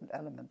important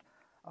element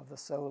of the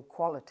soul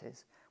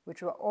qualities,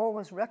 which were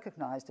always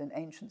recognized in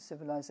ancient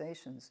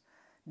civilizations.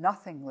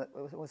 Nothing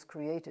that was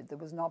created that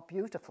was not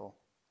beautiful.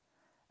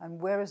 And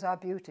where is our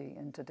beauty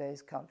in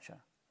today's culture?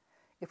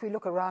 If we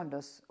look around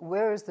us,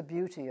 where is the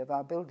beauty of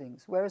our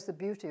buildings? Where is the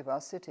beauty of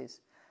our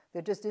cities?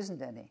 There just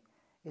isn't any.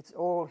 It's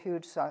all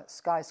huge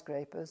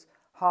skyscrapers,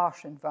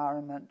 harsh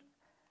environment,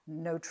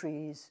 no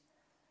trees,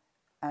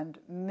 and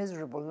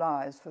miserable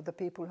lives for the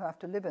people who have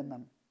to live in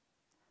them.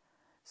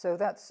 So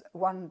that's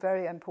one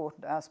very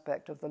important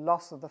aspect of the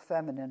loss of the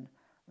feminine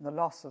and the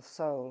loss of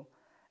soul,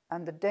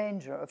 and the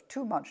danger of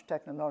too much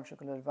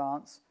technological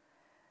advance.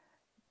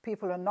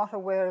 People are not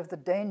aware of the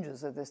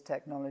dangers of this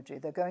technology.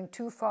 They're going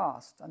too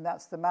fast, and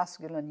that's the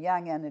masculine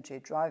yang energy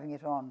driving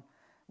it on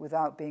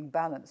without being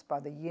balanced by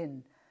the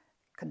yin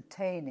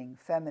containing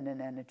feminine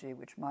energy,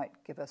 which might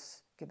give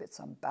it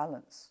some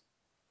balance.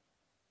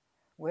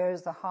 Where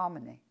is the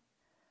harmony?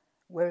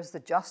 Where is the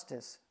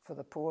justice for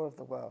the poor of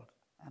the world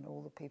and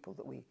all the people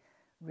that we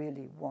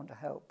really want to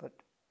help but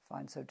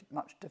find so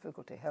much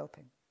difficulty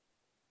helping?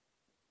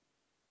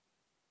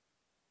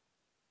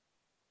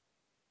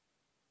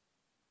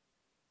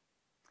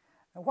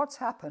 And what's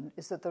happened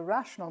is that the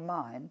rational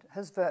mind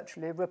has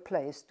virtually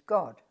replaced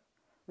God.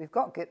 We've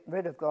got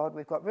rid of God,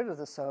 we've got rid of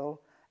the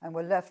soul, and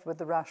we're left with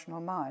the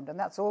rational mind. And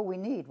that's all we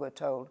need, we're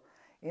told,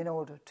 in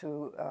order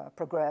to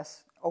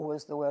progress,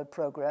 always the word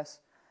progress,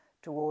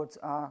 towards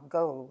our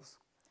goals.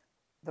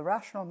 The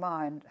rational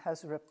mind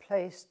has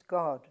replaced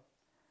God,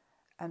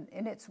 and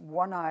in its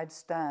one-eyed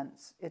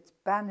stance, it's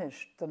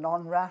banished the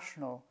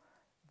non-rational,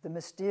 the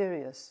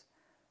mysterious,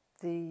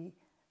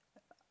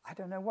 I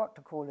don't know what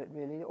to call it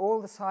really,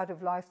 all the side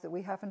of life that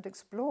we haven't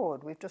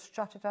explored. We've just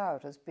shut it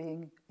out as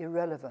being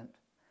irrelevant.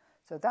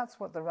 So that's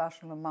what the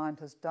rational mind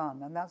has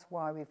done, and that's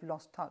why we've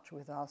lost touch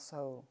with our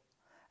soul.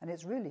 And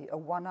it's really a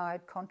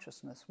one-eyed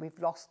consciousness. We've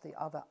lost the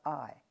other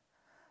eye.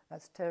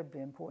 That's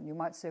terribly important. You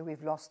might say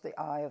we've lost the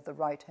eye of the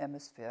right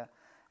hemisphere,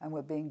 and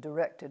we're being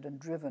directed and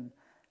driven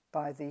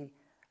by the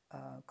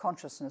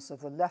consciousness of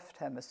the left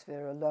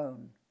hemisphere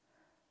alone.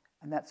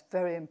 And that's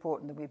very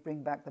important that we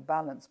bring back the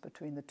balance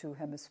between the two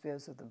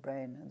hemispheres of the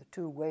brain and the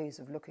two ways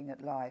of looking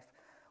at life.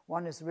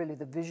 One is really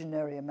the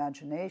visionary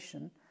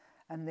imagination,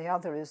 and the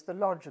other is the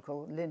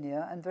logical,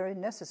 linear, and very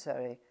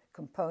necessary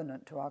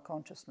component to our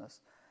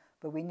consciousness.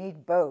 But we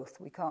need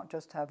both. We can't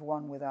just have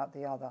one without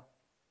the other.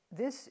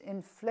 This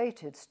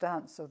inflated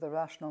stance of the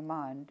rational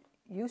mind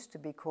used to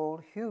be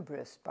called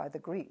hubris by the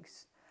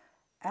Greeks,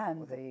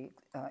 and they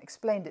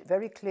explained it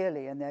very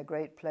clearly in their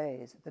great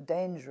plays, the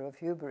danger of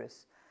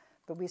hubris.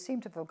 But we seem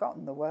to have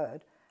forgotten the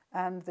word,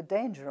 and the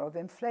danger of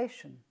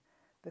inflation,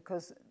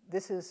 because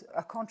this is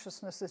a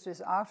consciousness that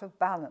is out of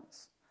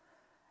balance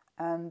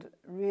and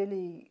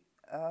really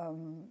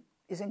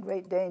is in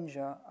great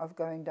danger of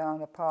going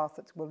down a path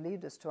that will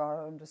lead us to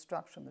our own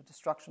destruction, the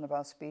destruction of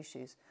our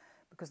species,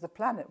 because the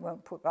planet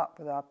won't put up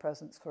with our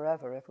presence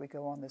forever if we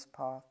go on this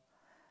path.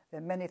 There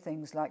are many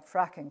things like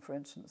fracking, for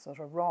instance, that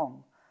are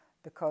wrong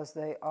because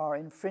they are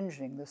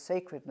infringing the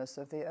sacredness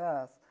of the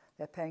earth.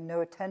 They're paying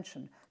no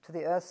attention to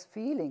the earth's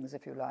feelings,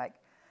 if you like.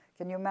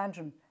 Can you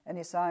imagine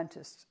any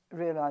scientist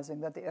realizing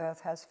that the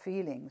earth has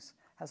feelings,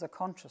 has a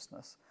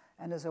consciousness,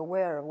 and is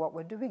aware of what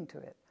we're doing to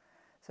it?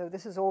 So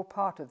this is all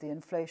part of the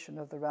inflation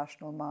of the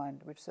rational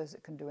mind, which says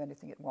it can do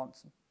anything it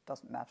wants and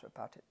doesn't matter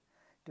about it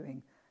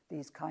doing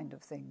these kind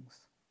of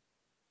things.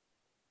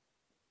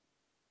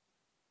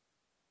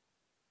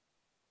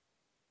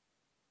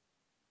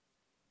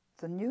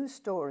 The new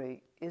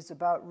story is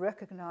about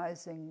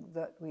recognizing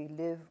that we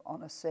live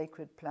on a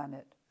sacred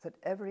planet, that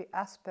every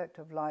aspect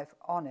of life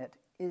on it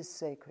is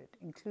sacred,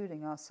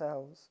 including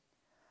ourselves.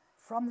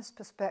 From this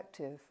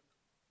perspective,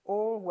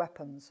 all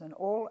weapons and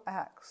all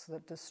acts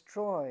that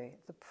destroy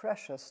the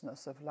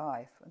preciousness of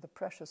life and the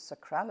precious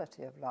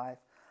sacrality of life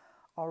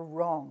are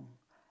wrong,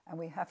 and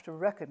we have to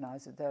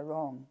recognize that they're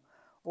wrong.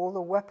 All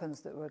the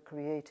weapons that we're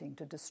creating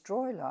to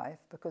destroy life,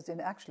 because in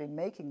actually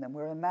making them,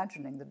 we're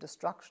imagining the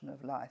destruction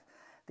of life.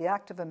 The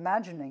act of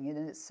imagining it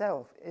in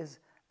itself is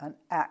an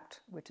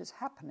act which is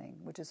happening,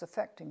 which is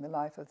affecting the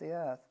life of the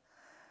earth.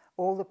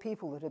 All the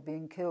people that are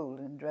being killed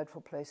in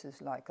dreadful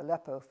places like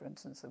Aleppo, for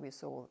instance, that we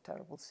saw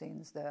terrible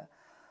scenes there,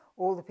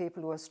 all the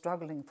people who are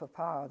struggling for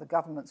power, the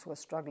governments who are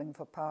struggling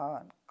for power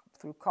and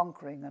through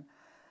conquering and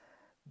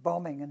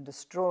bombing and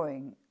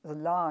destroying the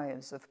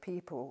lives of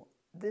people,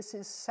 this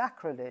is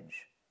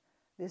sacrilege.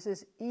 This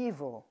is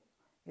evil.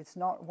 It's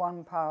not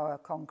one power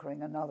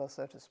conquering another,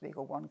 so to speak,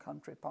 or one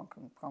country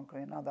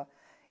conquering another.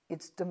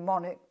 It's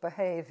demonic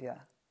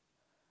behavior.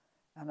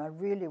 And I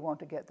really want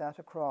to get that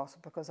across,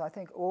 because I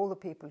think all the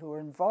people who are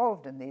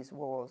involved in these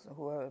wars,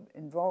 who are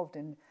involved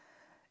in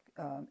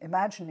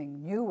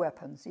imagining new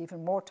weapons,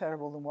 even more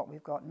terrible than what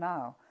we've got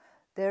now,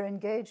 they're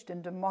engaged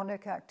in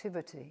demonic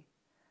activity.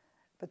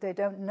 But they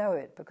don't know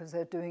it, because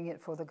they're doing it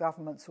for the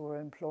governments who are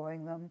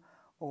employing them,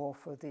 or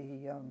for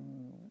the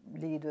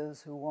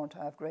leaders who want to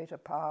have greater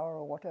power,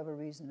 or whatever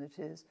reason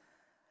it is.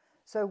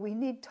 So we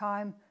need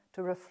time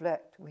to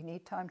reflect, we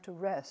need time to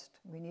rest,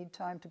 we need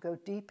time to go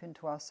deep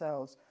into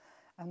ourselves,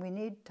 and we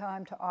need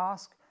time to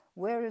ask,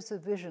 where is the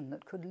vision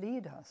that could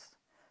lead us?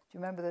 Do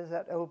you remember there's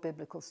that old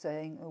biblical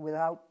saying,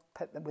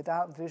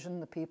 without vision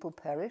the people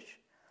perish?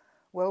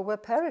 Well, we're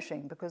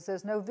perishing because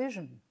there's no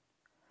vision.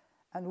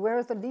 And where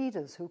are the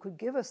leaders who could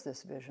give us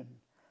this vision?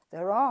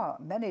 There are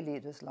many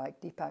leaders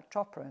like Deepak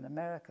Chopra in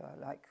America,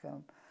 like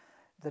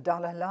the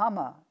Dalai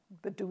Lama.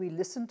 But do we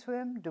listen to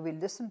him? Do we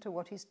listen to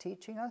what he's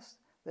teaching us?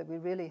 That we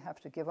really have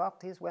to give up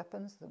these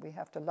weapons, that we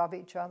have to love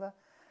each other?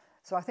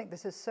 So I think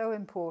this is so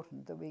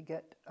important that we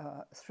get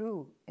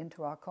through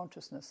into our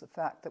consciousness the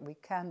fact that we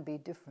can be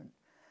different.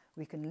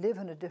 We can live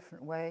in a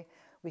different way.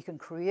 We can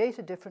create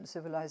a different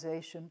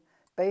civilization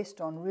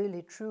based on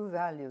really true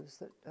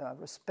values that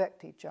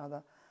respect each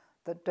other,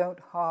 that don't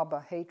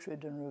harbor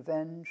hatred and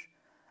revenge,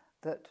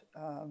 that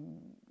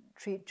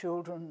treat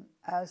children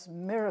as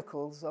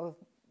miracles of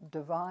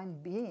divine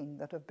being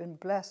that have been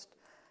blessed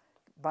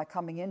by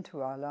coming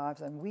into our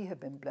lives, and we have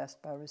been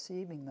blessed by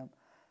receiving them.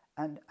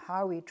 And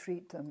how we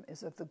treat them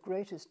is of the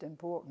greatest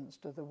importance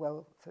to the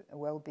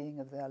well-being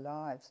of their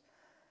lives,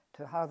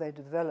 to how they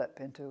develop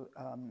into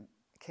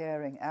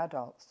caring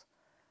adults.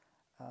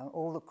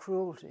 All the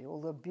cruelty, all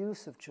the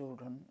abuse of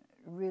children,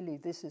 really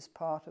this is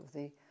part of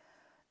the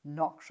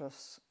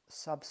noxious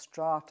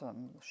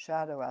substratum,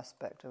 shadow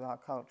aspect of our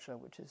culture,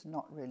 which is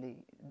not really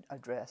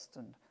addressed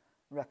and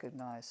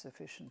recognized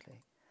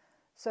sufficiently.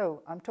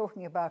 So I'm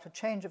talking about a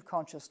change of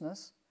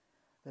consciousness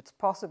that's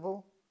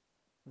possible,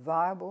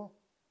 viable,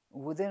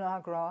 within our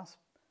grasp,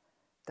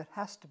 that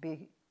has to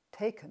be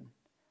taken.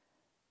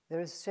 There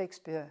is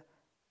Shakespeare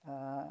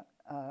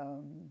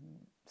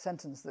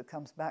sentence that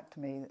comes back to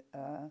me,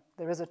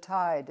 there is a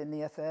tide in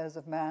the affairs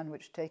of man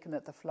which taken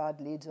at the flood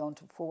leads on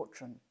to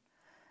fortune.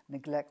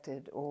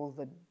 Neglected, all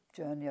the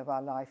journey of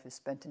our life is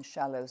spent in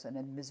shallows and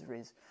in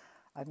miseries.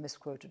 I've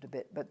misquoted a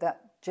bit, but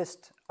that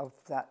gist of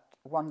that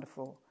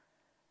wonderful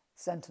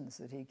sentence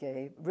that he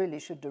gave really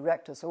should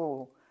direct us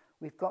all.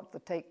 We've got to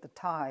take the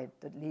tide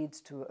that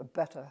leads to a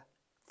better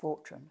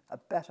fortune, a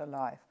better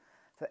life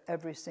for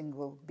every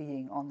single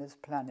being on this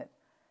planet,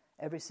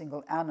 every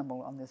single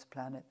animal on this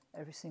planet,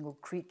 every single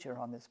creature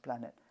on this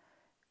planet.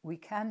 We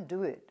can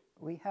do it.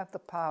 We have the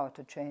power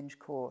to change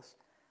course.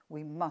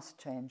 We must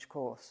change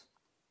course.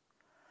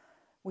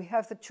 We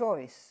have the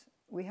choice.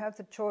 We have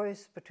the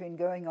choice between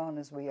going on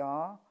as we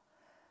are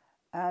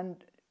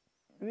and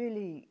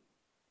really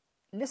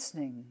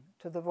listening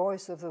to the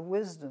voice of the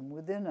wisdom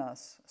within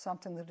us,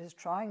 something that is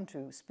trying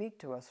to speak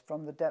to us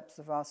from the depths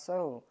of our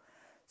soul,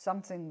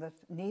 something that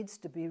needs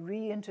to be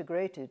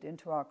reintegrated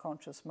into our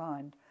conscious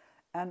mind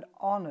and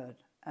honored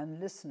and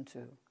listened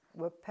to.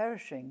 We're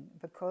perishing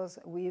because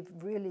we've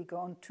really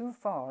gone too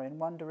far in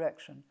one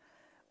direction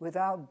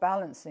without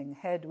balancing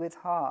head with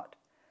heart,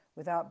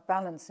 without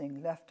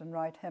balancing left and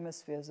right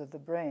hemispheres of the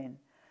brain,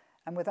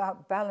 and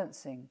without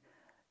balancing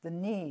the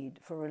need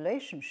for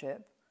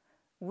relationship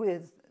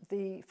with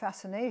the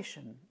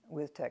fascination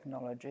with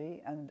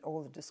technology and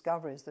all the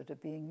discoveries that are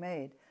being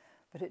made.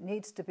 But it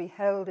needs to be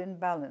held in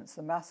balance.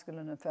 The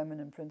masculine and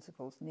feminine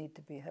principles need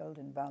to be held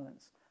in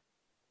balance.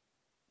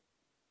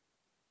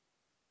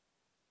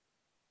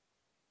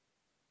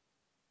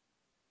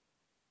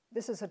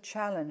 This is a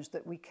challenge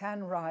that we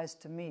can rise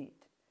to meet.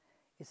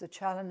 It's a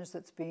challenge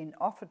that's been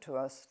offered to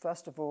us,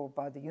 first of all,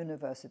 by the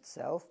universe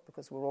itself,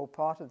 because we're all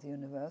part of the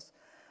universe,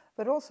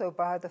 but also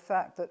by the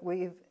fact that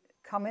we've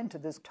come into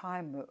this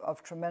time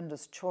of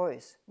tremendous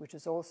choice, which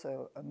is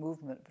also a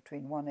movement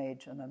between one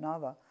age and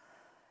another.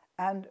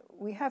 And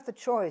we have the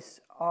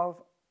choice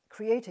of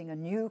creating a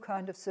new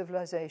kind of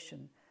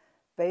civilization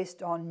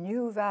based on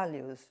new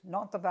values,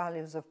 not the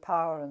values of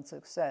power and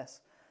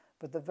success,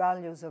 but the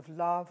values of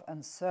love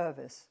and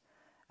service.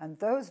 And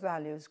those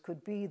values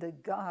could be the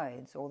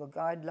guides or the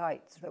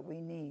guidelights that we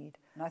need.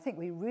 And I think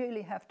we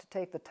really have to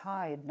take the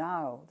tide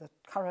now, the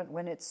current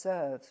when it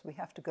serves. We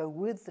have to go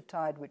with the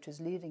tide which is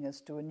leading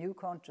us to a new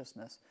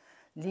consciousness.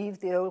 Leave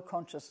the old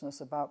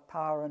consciousness about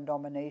power and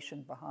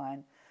domination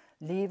behind.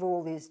 Leave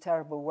all these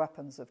terrible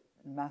weapons of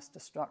mass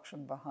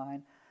destruction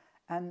behind.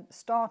 And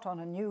start on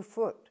a new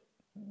foot.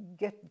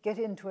 Get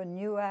into a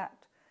new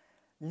act.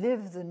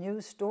 Live the new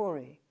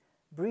story.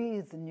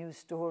 Breathe the new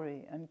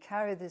story and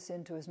carry this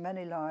into as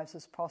many lives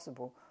as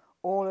possible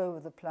all over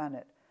the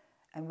planet.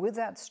 And with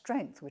that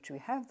strength, which we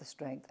have the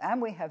strength,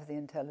 and we have the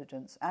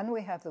intelligence, and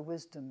we have the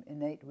wisdom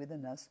innate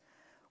within us,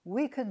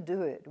 we can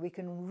do it. We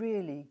can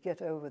really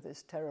get over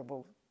this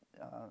terrible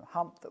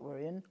hump that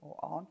we're in or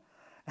on.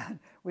 And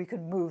we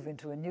can move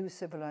into a new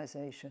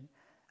civilization,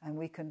 and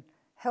we can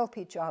help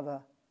each other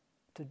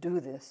to do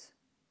this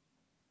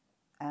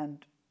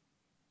and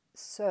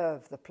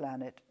serve the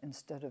planet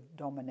instead of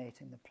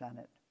dominating the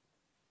planet.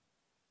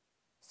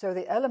 So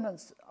the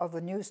elements of the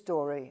new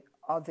story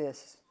are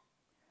this: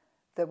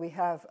 that we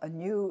have a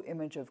new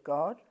image of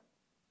God,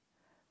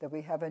 that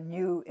we have a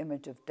new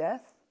image of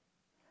death,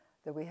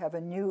 that we have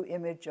a new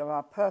image of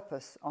our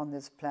purpose on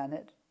this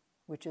planet,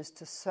 which is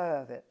to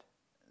serve it.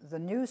 The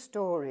new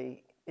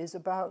story is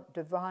about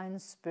divine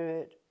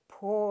spirit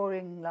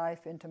pouring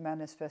life into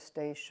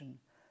manifestation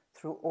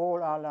through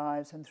all our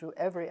lives and through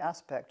every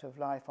aspect of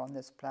life on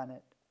this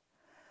planet.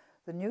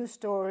 The new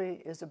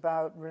story is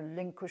about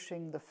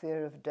relinquishing the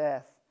fear of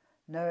death,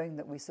 knowing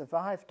that we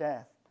survive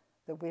death,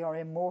 that we are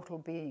immortal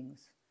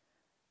beings.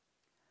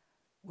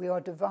 We are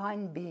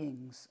divine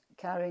beings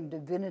carrying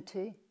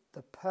divinity,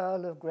 the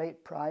pearl of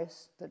great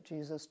price that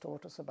Jesus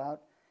taught us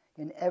about,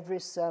 in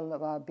every cell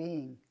of our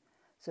being.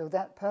 So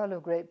that pearl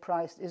of great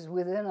price is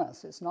within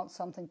us. It's not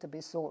something to be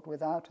sought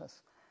without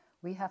us.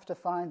 We have to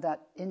find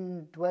that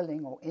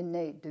indwelling or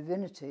innate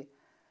divinity,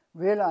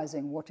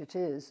 realizing what it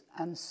is,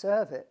 and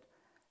serve it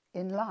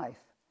in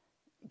life,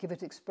 give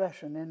it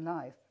expression in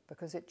life,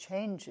 because it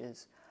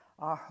changes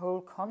our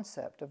whole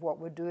concept of what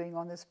we're doing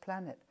on this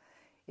planet.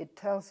 It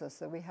tells us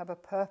that we have a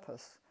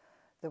purpose,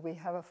 that we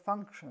have a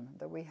function,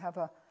 that we have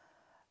a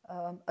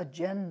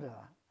agenda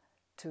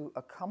to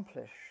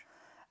accomplish,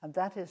 and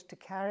that is to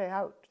carry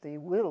out the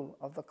will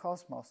of the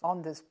cosmos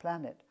on this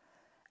planet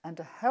and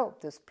to help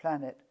this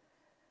planet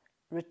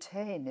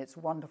retain its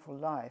wonderful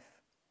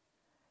life,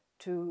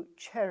 to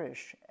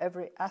cherish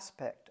every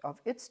aspect of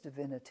its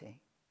divinity,